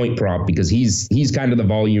a point prop, because he's kind of the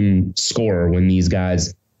volume scorer when these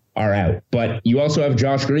guys are out. But you also have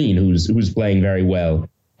Josh Green, who's playing very well.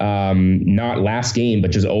 not last game,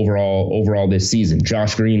 but just overall this season.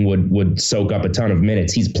 Josh Green would soak up a ton of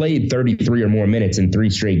minutes. He's played 33 or more minutes in 3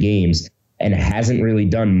 straight games and hasn't really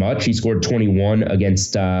done much. He scored 21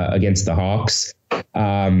 against the Hawks.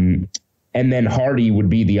 And then Hardy would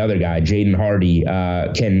be the other guy. Jaden Hardy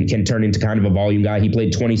can turn into kind of a volume guy. He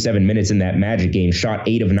played 27 minutes in that Magic game, shot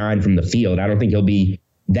 8 of 9 from the field. I don't think he'll be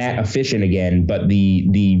that efficient again, but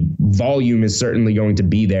the volume is certainly going to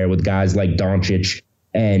be there with guys like Doncic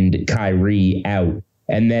and Kyrie out.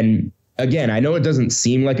 And then, again, I know it doesn't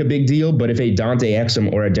seem like a big deal, but if a Dante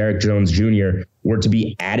Exum or a Derek Jones Jr. were to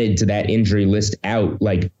be added to that injury list out,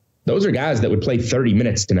 like, those are guys that would play 30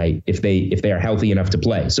 minutes tonight if they are healthy enough to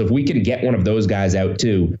play. So if we can get one of those guys out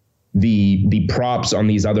too, the props on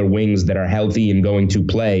these other wings that are healthy and going to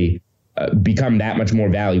play become that much more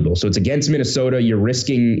valuable. So it's against Minnesota. You're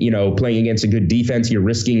risking, playing against a good defense. You're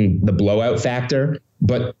risking the blowout factor,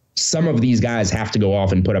 but some of these guys have to go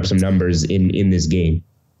off and put up some numbers in this game.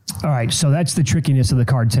 All right, so that's the trickiness of the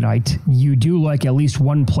card tonight. You do like at least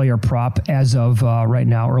one player prop as of right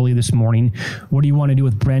now, early this morning. What do you want to do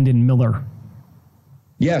with Brandon Miller?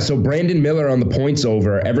 Yeah, so Brandon Miller on the points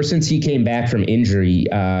over. Ever since he came back from injury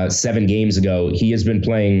 7 games ago, he has been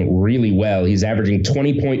playing really well. He's averaging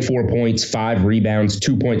 20.4 points, 5 rebounds,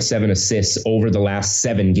 2.7 assists over the last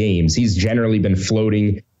 7 games. He's generally been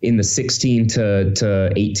floating in the 16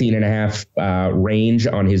 to 18 and a half range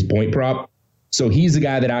on his point prop. So he's the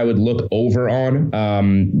guy that I would look over on.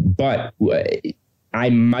 But I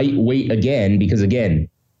might wait again because, again,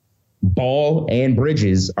 Ball and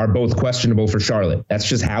Bridges are both questionable for Charlotte. That's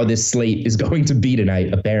just how this slate is going to be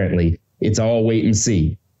tonight, apparently. It's all wait and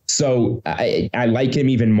see. So I like him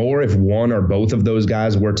even more if one or both of those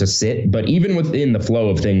guys were to sit. But even within the flow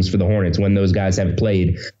of things for the Hornets, when those guys have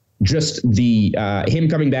played, just the him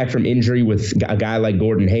coming back from injury with a guy like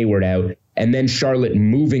Gordon Hayward out, and then Charlotte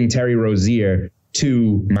moving Terry Rozier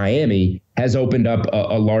to Miami has opened up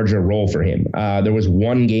a larger role for him. There was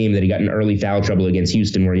one game that he got in early foul trouble against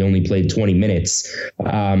Houston where he only played 20 minutes.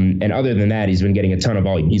 And other than that, he's been getting a ton of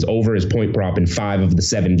volume. He's over his point prop in 5 of the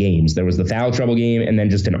 7 games. There was the foul trouble game and then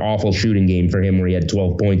just an awful shooting game for him where he had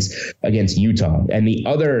 12 points against Utah. And the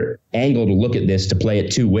other angle to look at this, to play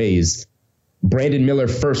it 2 ways, Brandon Miller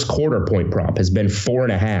first quarter point prop has been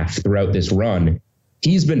 4.5 throughout this run.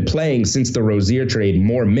 He's been playing since the Rozier trade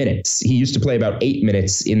more minutes. He used to play about 8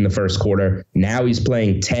 minutes in the first quarter. Now he's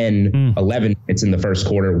playing 10, 11 minutes in the first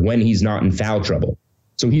quarter when he's not in foul trouble.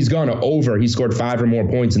 So he's gone over. He scored 5 or more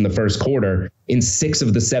points in the first quarter in 6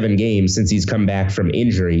 of the 7 games since he's come back from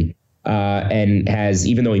injury. And has,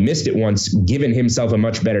 even though he missed it once, given himself a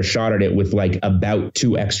much better shot at it with like about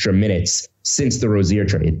 2 extra minutes since the Rozier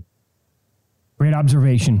trade. Great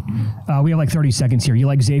observation. We have like 30 seconds here. You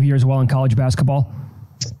like Xavier as well in college basketball?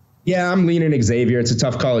 Yeah, I'm leaning Xavier. It's a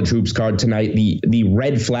tough college hoops card tonight. The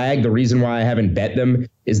red flag, the reason why I haven't bet them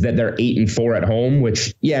is that they're 8-4 at home,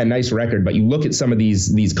 which, yeah, nice record. But you look at some of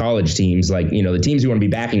these college teams, like, the teams you want to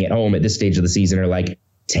be backing at home at this stage of the season are like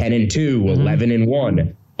 10-2,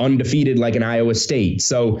 11-1, undefeated like an Iowa State.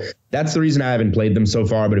 So that's the reason I haven't played them so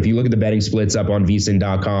far. But if you look at the betting splits up on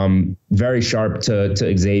vsin.com, very sharp to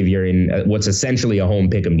Xavier in what's essentially a home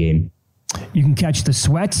pick'em game. You can catch the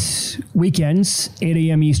Sweat weekends, 8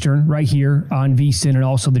 a.m. Eastern, right here on VSiN and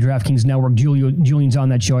also the DraftKings Network. Julian's on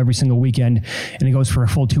that show every single weekend, and it goes for a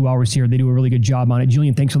full 2 hours here. They do a really good job on it.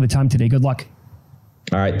 Julian, thanks for the time today. Good luck.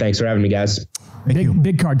 All right, thanks for having me, guys.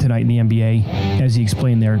 Big card tonight in the NBA, as he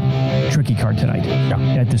explained there. Tricky card tonight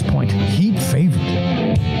at this point. Heat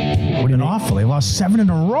favorite. Awful. They lost 7 in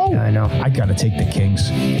a row. Yeah, I know. I got to take the Kings.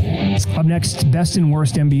 Up next, best and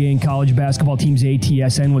worst NBA and college basketball teams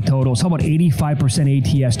ATSN with totals. How about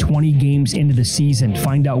 85% ATS 20 games into the season?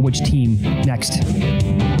 Find out which team next.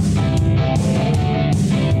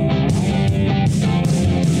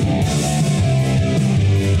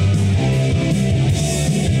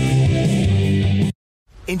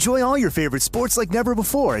 Enjoy all your favorite sports like never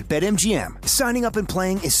before at BetMGM. Signing up and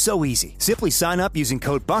playing is so easy. Simply sign up using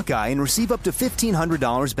code Buckeye and receive up to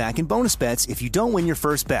 $1,500 back in bonus bets if you don't win your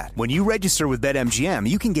first bet. When you register with BetMGM,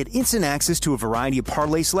 you can get instant access to a variety of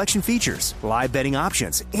parlay selection features, live betting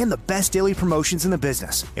options, and the best daily promotions in the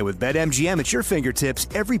business. And with BetMGM at your fingertips,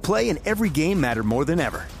 every play and every game matter more than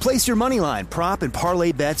ever. Place your moneyline, prop, and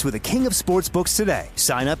parlay bets with the king of sportsbooks today.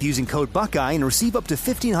 Sign up using code Buckeye and receive up to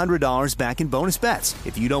 $1,500 back in bonus bets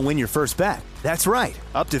if you don't win your first bet. That's right,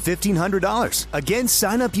 up to $1,500. Again,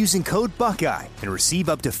 sign up using code Buckeye and receive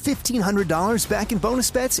up to $1,500 back in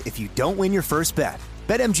bonus bets if you don't win your first bet.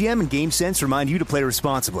 BetMGM and GameSense remind you to play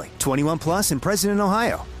responsibly. 21 plus and present in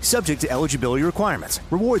Ohio. Subject to eligibility requirements.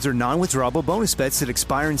 Rewards are non-withdrawable bonus bets that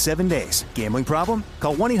expire in 7 days. Gambling problem?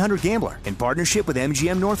 Call 1-800-GAMBLER in partnership with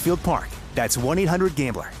MGM Northfield Park. That's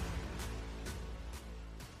 1-800-GAMBLER.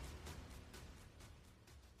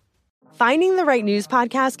 Finding the right news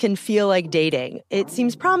podcast can feel like dating. It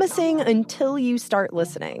seems promising until you start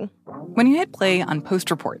listening. When you hit play on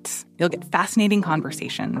Post Reports, you'll get fascinating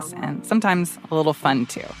conversations and sometimes a little fun,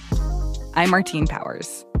 too. I'm Martine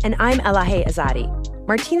Powers. And I'm Elahe Azadi.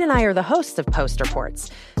 Martine and I are the hosts of Post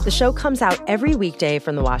Reports. The show comes out every weekday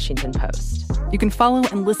from The Washington Post. You can follow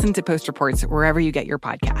and listen to Post Reports wherever you get your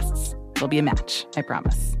podcasts. It'll be a match, I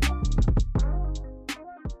promise.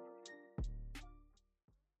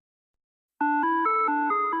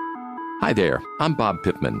 Hi there, I'm Bob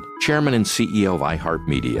Pittman, Chairman and CEO of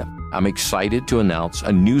iHeartMedia. I'm excited to announce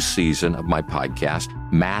a new season of my podcast,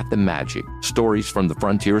 Math and Magic, Stories from the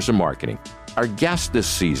Frontiers of Marketing. Our guests this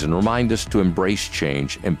season remind us to embrace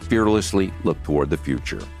change and fearlessly look toward the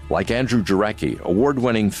future. Like Andrew Jarecki,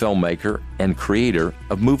 award-winning filmmaker and creator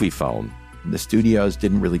of Moviefone. The studios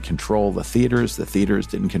didn't really control the theaters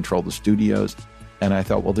didn't control the studios. And I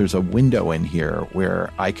thought, well, there's a window in here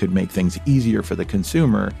where I could make things easier for the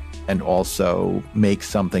consumer and also make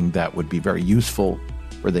something that would be very useful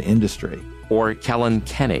for the industry. Or Kellen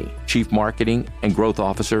Kenny, Chief Marketing and Growth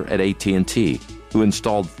Officer at AT&T, who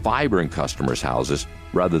installed fiber in customers' houses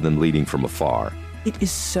rather than leading from afar. It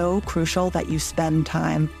is so crucial that you spend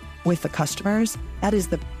time with the customers. That is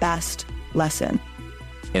the best lesson.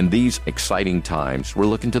 In these exciting times, we're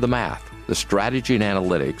looking to the math, the strategy and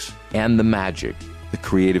analytics, and the magic, the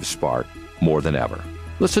creative spark, more than ever.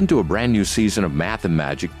 Listen to a brand new season of Math and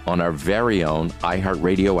Magic on our very own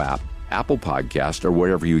iHeartRadio app, Apple Podcast, or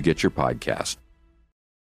wherever you get your podcast.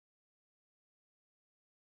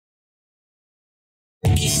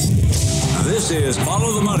 This is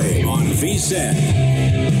Follow the Money on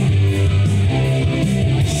VSiN.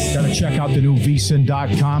 Got to check out the new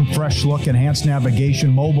vsin.com. Fresh look, enhanced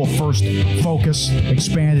navigation, mobile first focus,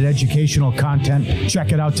 expanded educational content.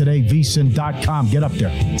 Check it out today, vsin.com. Get up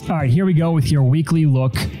there. All right, here we go with your weekly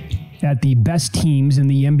look at the best teams in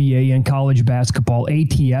the NBA and college basketball.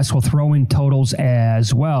 ATS will throw in totals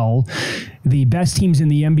as well. The best teams in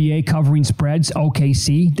the NBA covering spreads,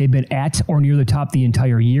 OKC. They've been at or near the top the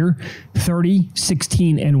entire year. 30,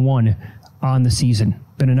 16, and 1 on the season.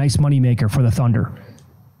 Been a nice moneymaker for the Thunder.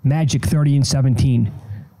 Magic 30 and 17.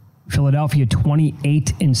 Philadelphia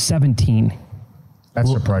 28 and 17.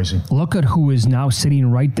 That's surprising. Look at who is now sitting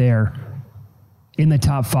right there in the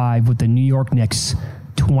top 5 with the New York Knicks.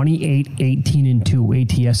 28, 18, and 2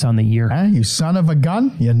 ATS on the year. You son of a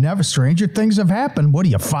gun. You never, stranger things have happened. What are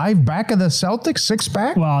you, 5 back of the Celtics, 6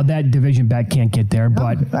 back? Well, that division back can't get there.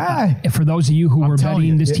 But for those of you who were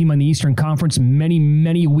betting this team on the Eastern Conference many,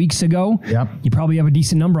 many weeks ago, you probably have a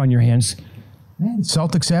decent number on your hands. Man,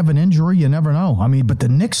 Celtics have an injury, you never know. I mean, but the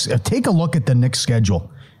Knicks, take a look at the Knicks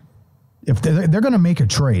schedule. If they're going to make a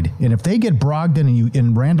trade, and if they get Brogdon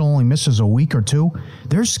and Randall only misses a week or 2,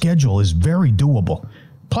 their schedule is very doable.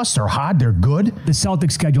 Plus, they're hot, they're good. The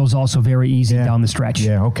Celtics schedule is also very easy down the stretch.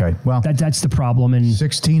 Yeah, okay. Well, that's the problem. And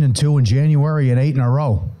 16 and 2 in January and 8 in a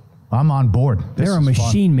row. I'm on board. They're a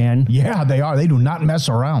machine, man. Yeah, they are. They do not mess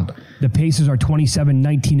around. The Pacers are 27,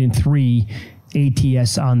 19, and 3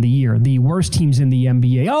 ATS on the year. The worst teams in the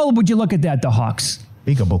NBA. Oh, would you look at that? The Hawks.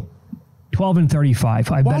 Peekaboo. 12 and 35.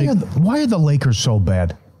 Why are the Lakers so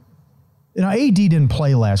bad? You know, AD didn't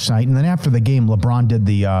play last night, and then after the game, LeBron did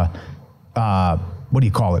the what do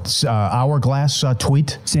you call it? Hourglass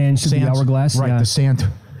tweet. Sands to the hourglass. Right, yeah. the sand.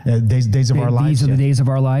 Days of Our Lives. These are the days of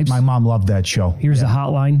our lives. My mom loved that show. Here's the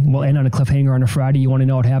hotline. We'll end on a cliffhanger on a Friday. You want to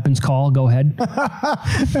know what happens? Call. Go ahead.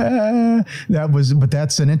 But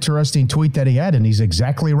that's an interesting tweet that he had, and he's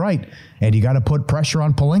exactly right. And you got to put pressure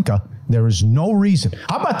on Pelinka. There is no reason.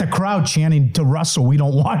 How about the crowd chanting to Russell, "We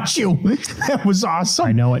don't want you"? That was awesome.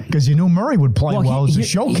 I know it. Because you knew Murray would play well as a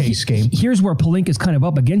showcase game. Here's where Pelinka's kind of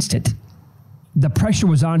up against it. The pressure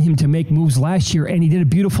was on him to make moves last year, and he did a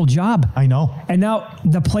beautiful job. I know. And now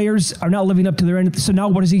the players are not living up to their end. So now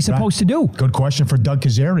what is he supposed to do? Good question for Doug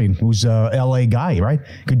Kazarian, who's a L.A. guy, right?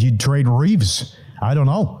 Could you trade Reeves? I don't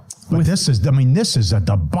know. But this is a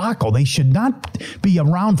debacle. They should not be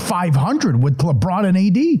around 500 with LeBron and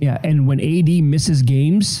AD. Yeah, and when AD misses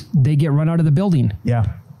games, they get run out of the building. Yeah.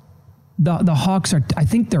 The Hawks are, I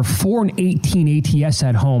think they're 4 and 18 ATS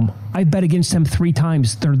at home. I bet against them 3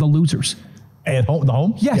 times. They're the losers. At home? The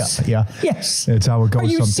home? Yes. Yeah. Yes. It's how it goes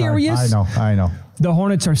sometimes. Are you serious? I know. The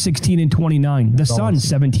Hornets are 16-29. The Suns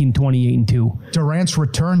 17-28-2. Durant's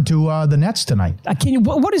return to the Nets tonight.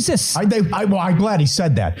 What is this? I'm glad he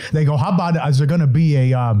said that. They go, how about, is there going to be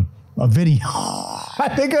a video?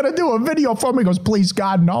 Are they going to do a video for me? He goes, please,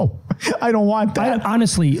 God, no. I don't want that.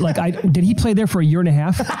 Honestly, did he play there for a year and a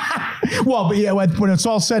half? Well, but yeah, when it's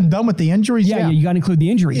all said and done with the injuries, yeah. You got to include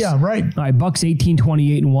the injuries. Yeah, right. All right, Bucks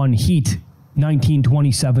 18-28-1. Heat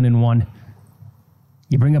 19-27-1.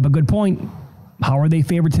 You bring up a good point. How are they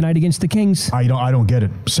favored tonight against the Kings? I don't get it.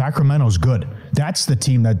 Sacramento's good. That's the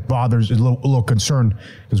team that bothers a little concerned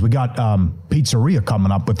because we got Pizzeria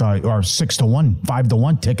coming up with our 6-1,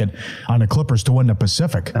 5-1 ticket on the Clippers to win the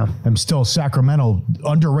Pacific. Yeah. I'm still Sacramento,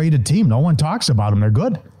 underrated team. No one talks about them. They're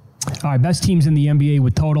good. All right, best teams in the NBA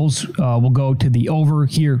with totals. We'll go to the over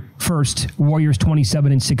here first. Warriors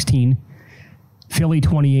 27-16. Philly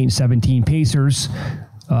 28-17. Pacers.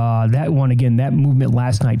 That one, again, that movement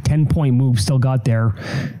last night, 10-point move, still got there.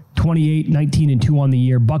 28-19-2 on the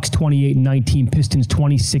year. Bucks 28-19. Pistons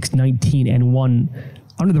 26-19-1.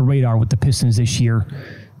 Under the radar with the Pistons this year.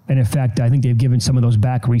 And in fact, I think they've given some of those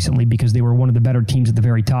back recently because they were one of the better teams at the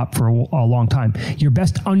very top for a long time. Your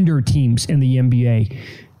best under teams in the NBA.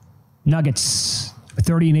 Nuggets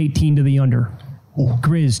 30-18 to the under.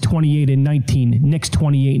 Grizz 28-19, Knicks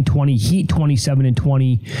 28-20, Heat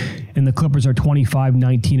 27-20, and the Clippers are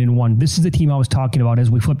 25-19-1. This is the team I was talking about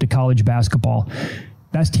as we flip to college basketball.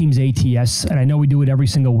 Best team's ATS, and I know we do it every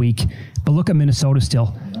single week, but look at Minnesota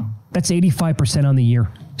still. That's 85% on the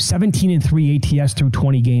year. 17-3 ATS through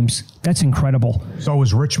 20 games. That's incredible. So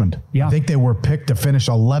was Richmond. Yeah. I think they were picked to finish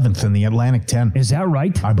 11th in the Atlantic 10. Is that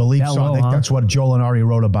right? I believe so. I think that's what Joe Lenardi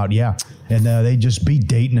wrote about, yeah. And they just beat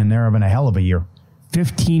Dayton, and they're having a hell of a year.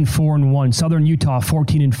 15-4-1. Southern Utah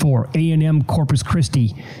 14-4. A&M Corpus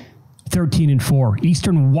Christi 13-4.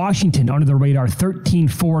 Eastern Washington under the radar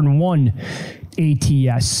 13-4-1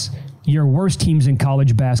 ATS. Your worst teams in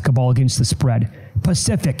college basketball against the spread.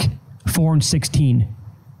 Pacific 4-16.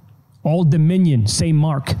 Old Dominion same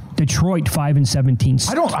mark. Detroit 5-17.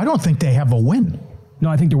 I don't think they have a win. No,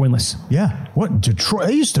 I think they're winless. Yeah. What Detroit?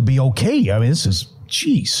 They used to be okay. I mean, this is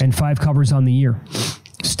jeez. And 5 covers on the year.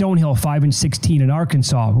 Stonehill 5-16 in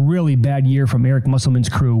Arkansas. Really bad year from Eric Musselman's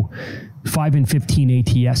crew.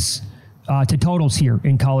 5-15 ATS. To totals here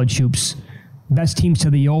in college hoops. Best teams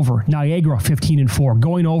to the over. Niagara 15-4.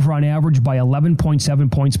 Going over on average by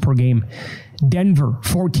 11.7 points per game. Denver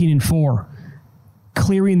 14-4.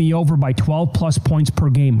 Clearing the over by 12 plus points per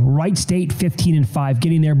game. Wright State 15-5,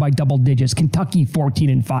 getting there by double digits. Kentucky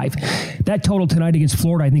 14-5. That total tonight against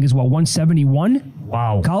Florida, I think, is 171.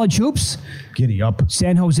 Wow. College hoops. Giddy up.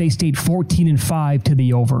 San Jose State 14-5 to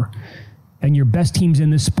the over. And your best teams in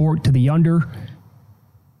this sport to the under.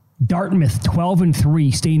 Dartmouth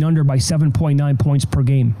 12-3, staying under by 7.9 points per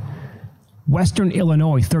game. Western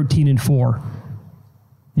Illinois 13-4.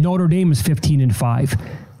 Notre Dame is 15-5.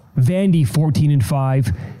 Vandy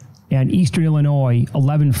 14-5, and Eastern Illinois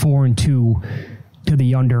 11-4-2 to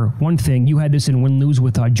the under. One thing, you had this in win-lose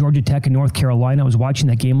with Georgia Tech and North Carolina. I was watching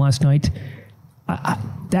that game last night.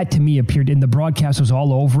 That to me appeared, and the broadcast was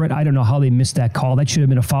all over it. I don't know how they missed that call. That should have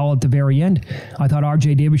been a foul at the very end. I thought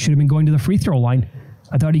R.J. Davis should have been going to the free throw line.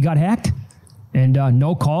 I thought he got hacked, and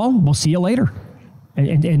no call. We'll see you later.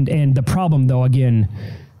 And the problem, though, again,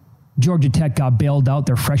 Georgia Tech got bailed out.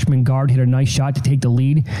 Their freshman guard hit a nice shot to take the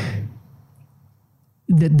lead.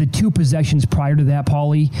 The 2 possessions prior to that,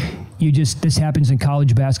 Paulie, this happens in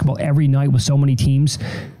college basketball every night with so many teams.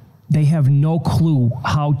 They have no clue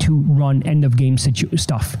how to run end-of-game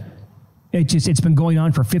stuff. It's been going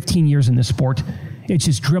on for 15 years in this sport. It's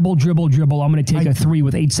just dribble, dribble, dribble. I'm going to take a 3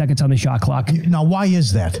 with 8 seconds on the shot clock. Now, why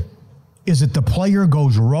is that? Is it the player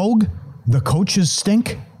goes rogue? The coaches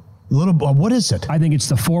stink? What is it? I think it's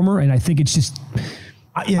the former, and I think it's just.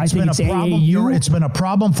 It's been a problem. It's been a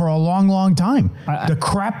problem for a long, long time. The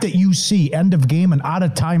crap that you see, end of game and out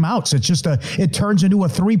of timeouts, it's just it turns into a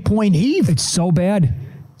 3-point heave. It's so bad.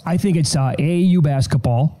 I think it's AAU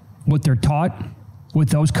basketball, what they're taught with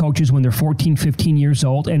those coaches when they're 14, 15 years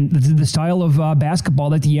old, and the style of basketball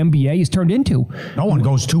that the NBA has turned into. No one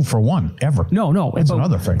goes 2 for 1, ever. No. That's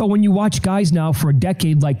another thing. But when you watch guys now for a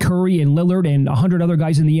decade like Curry and Lillard and 100 other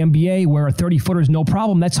guys in the NBA where a 30-footer is no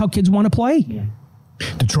problem, that's how kids want to play. Yeah.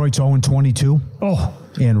 Detroit's 0-22. Oh.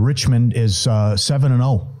 And Richmond is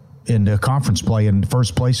 7-0 in the conference play in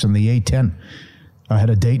first place in the A10. Ahead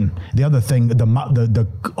of Dayton. The other thing, the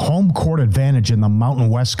home court advantage in the Mountain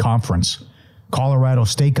West Conference. Colorado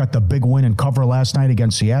State got the big win and cover last night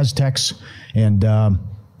against the Aztecs, and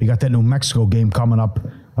you got that New Mexico game coming up.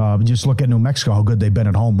 Just look at New Mexico, how good they've been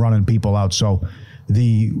at home running people out. So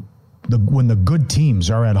when the good teams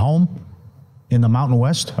are at home, in the Mountain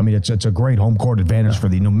West. I mean, it's a great home court advantage for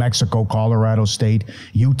the New Mexico, Colorado State,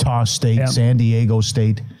 Utah State, San Diego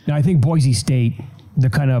State. Now, I think Boise State, they're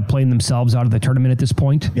kind of playing themselves out of the tournament at this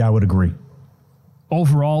point. Yeah, I would agree.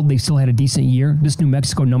 Overall, they still had a decent year. This New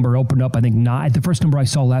Mexico number opened up, I think, the first number I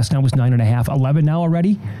saw last night was 9.5. 11 now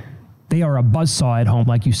already. They are a buzzsaw at home,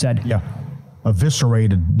 like you said. Yeah.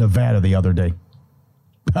 Eviscerated Nevada the other day.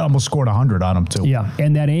 Almost scored 100 on them, too. Yeah,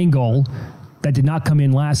 and that angle that did not come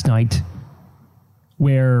in last night,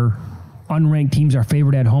 where unranked teams are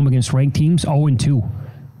favored at home against ranked teams, 0-2.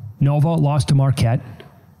 Nova lost to Marquette.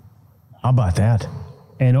 How about that?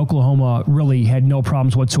 And Oklahoma really had no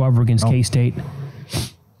problems whatsoever against K-State.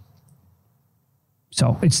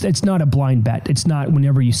 So it's not a blind bet. It's not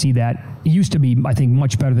whenever you see that. It used to be, I think,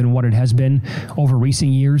 much better than what it has been over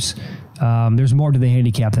recent years. There's more to the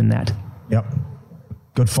handicap than that. Yep.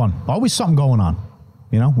 Good fun. Always something going on.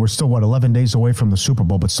 You know, we're still, 11 days away from the Super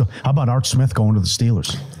Bowl, but still, how about Art Smith going to the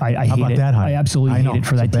Steelers? I how hate about it. that, I absolutely hate it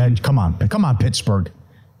for that team. Come on, Pittsburgh.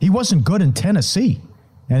 He wasn't good in Tennessee.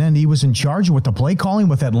 And then he was in charge with the play calling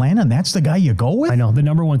with Atlanta, and that's the guy you go with? I know. The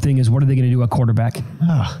number one thing is, what are they going to do at quarterback?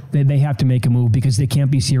 They have to make a move because they can't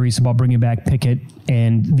be serious about bringing back Pickett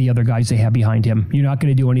and the other guys they have behind him. You're not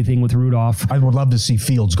going to do anything with Rudolph. I would love to see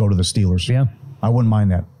Fields go to the Steelers. Yeah. I wouldn't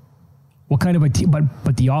mind that. What kind of a team?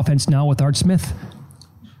 But the offense now with Art Smith,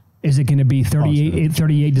 is it going to be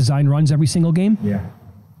 38 design runs every single game? Yeah.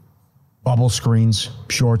 Bubble screens,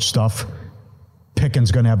 short stuff.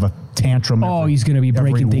 Pickens going to have a tantrum. He's going to be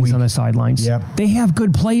breaking things on the sidelines. Yep. They have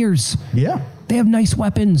good players. Yeah. They have nice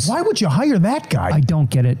weapons. Why would you hire that guy? I don't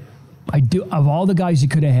get it. I do. Of all the guys you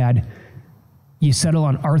could have had, you settle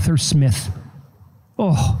on Arthur Smith.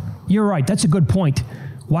 Oh, you're right. That's a good point.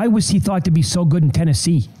 Why was he thought to be so good in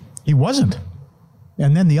Tennessee? He wasn't.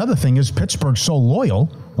 And then the other thing is Pittsburgh's so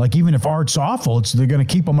loyal. Like, even if Art's awful, they're going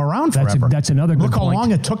to keep him around forever. That's another good point. Look how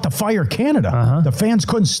long it took to fire Canada. The fans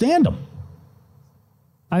couldn't stand him.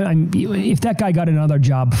 If that guy got another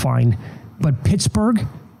job, fine. But Pittsburgh?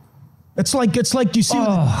 It's like, do you see?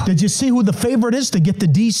 Did you see who the favorite is to get the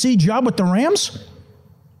DC job with the Rams?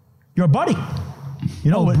 Your buddy.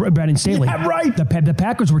 You know, Brandon Staley. Yeah, right. The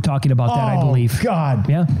Packers were talking about that, I believe. Oh, God.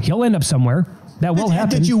 Yeah, he'll end up somewhere. That will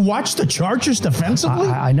happen. Did you watch the Chargers defensively?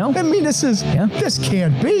 I know. I mean, this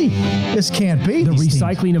can't be. This can't be. The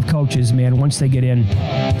recycling of coaches, man, once they get in.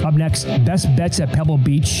 Up next, best bets at Pebble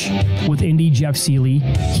Beach with Indy Jeff Seeley.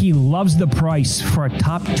 He loves the price for a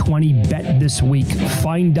top 20 bet this week.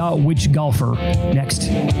 Find out which golfer next.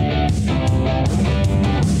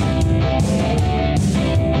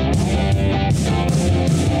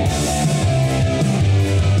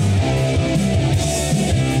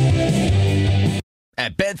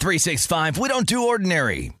 At Bet365, we don't do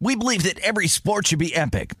ordinary. We believe that every sport should be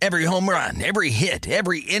epic. Every home run, every hit,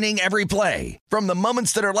 every inning, every play. From the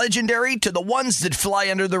moments that are legendary to the ones that fly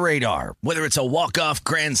under the radar. Whether it's a walk-off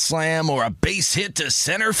grand slam or a base hit to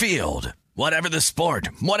center field. Whatever the sport,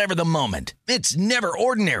 whatever the moment. It's never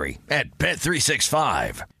ordinary at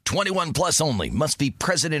Bet365. 21 plus only. Must be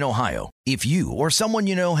present in Ohio. If you or someone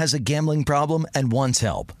you know has a gambling problem and wants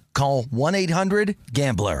help, call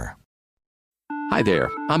 1-800-GAMBLER. Hi there,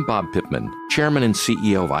 I'm Bob Pittman, Chairman and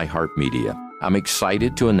CEO of iHeartMedia. I'm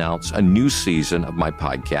excited to announce a new season of my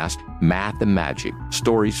podcast, Math and Magic,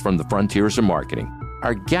 Stories from the Frontiers of Marketing.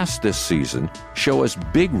 Our guests this season show us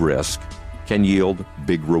big risk can yield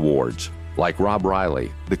big rewards, like Rob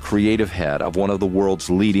Riley, the creative head of one of the world's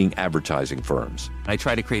leading advertising firms. I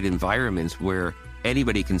try to create environments where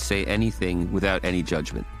anybody can say anything without any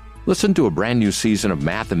judgment. Listen to a brand new season of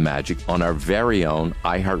Math and Magic on our very own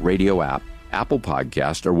iHeartRadio app, Apple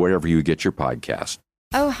Podcast, or wherever you get your podcast.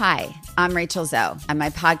 Oh, hi, I'm Rachel Zoe, and my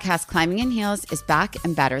podcast, Climbing in Heels, is back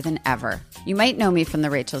and better than ever. You might know me from the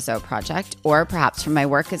Rachel Zoe Project, or perhaps from my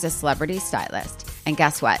work as a celebrity stylist. And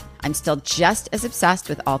guess what? I'm still just as obsessed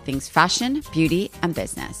with all things fashion, beauty, and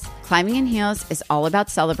business. Climbing in Heels is all about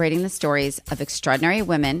celebrating the stories of extraordinary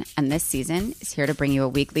women, and this season is here to bring you a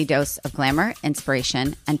weekly dose of glamour,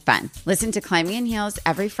 inspiration, and fun. Listen to Climbing in Heels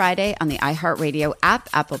every Friday on the iHeartRadio app,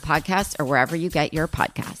 Apple Podcasts, or wherever you get your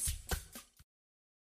podcasts.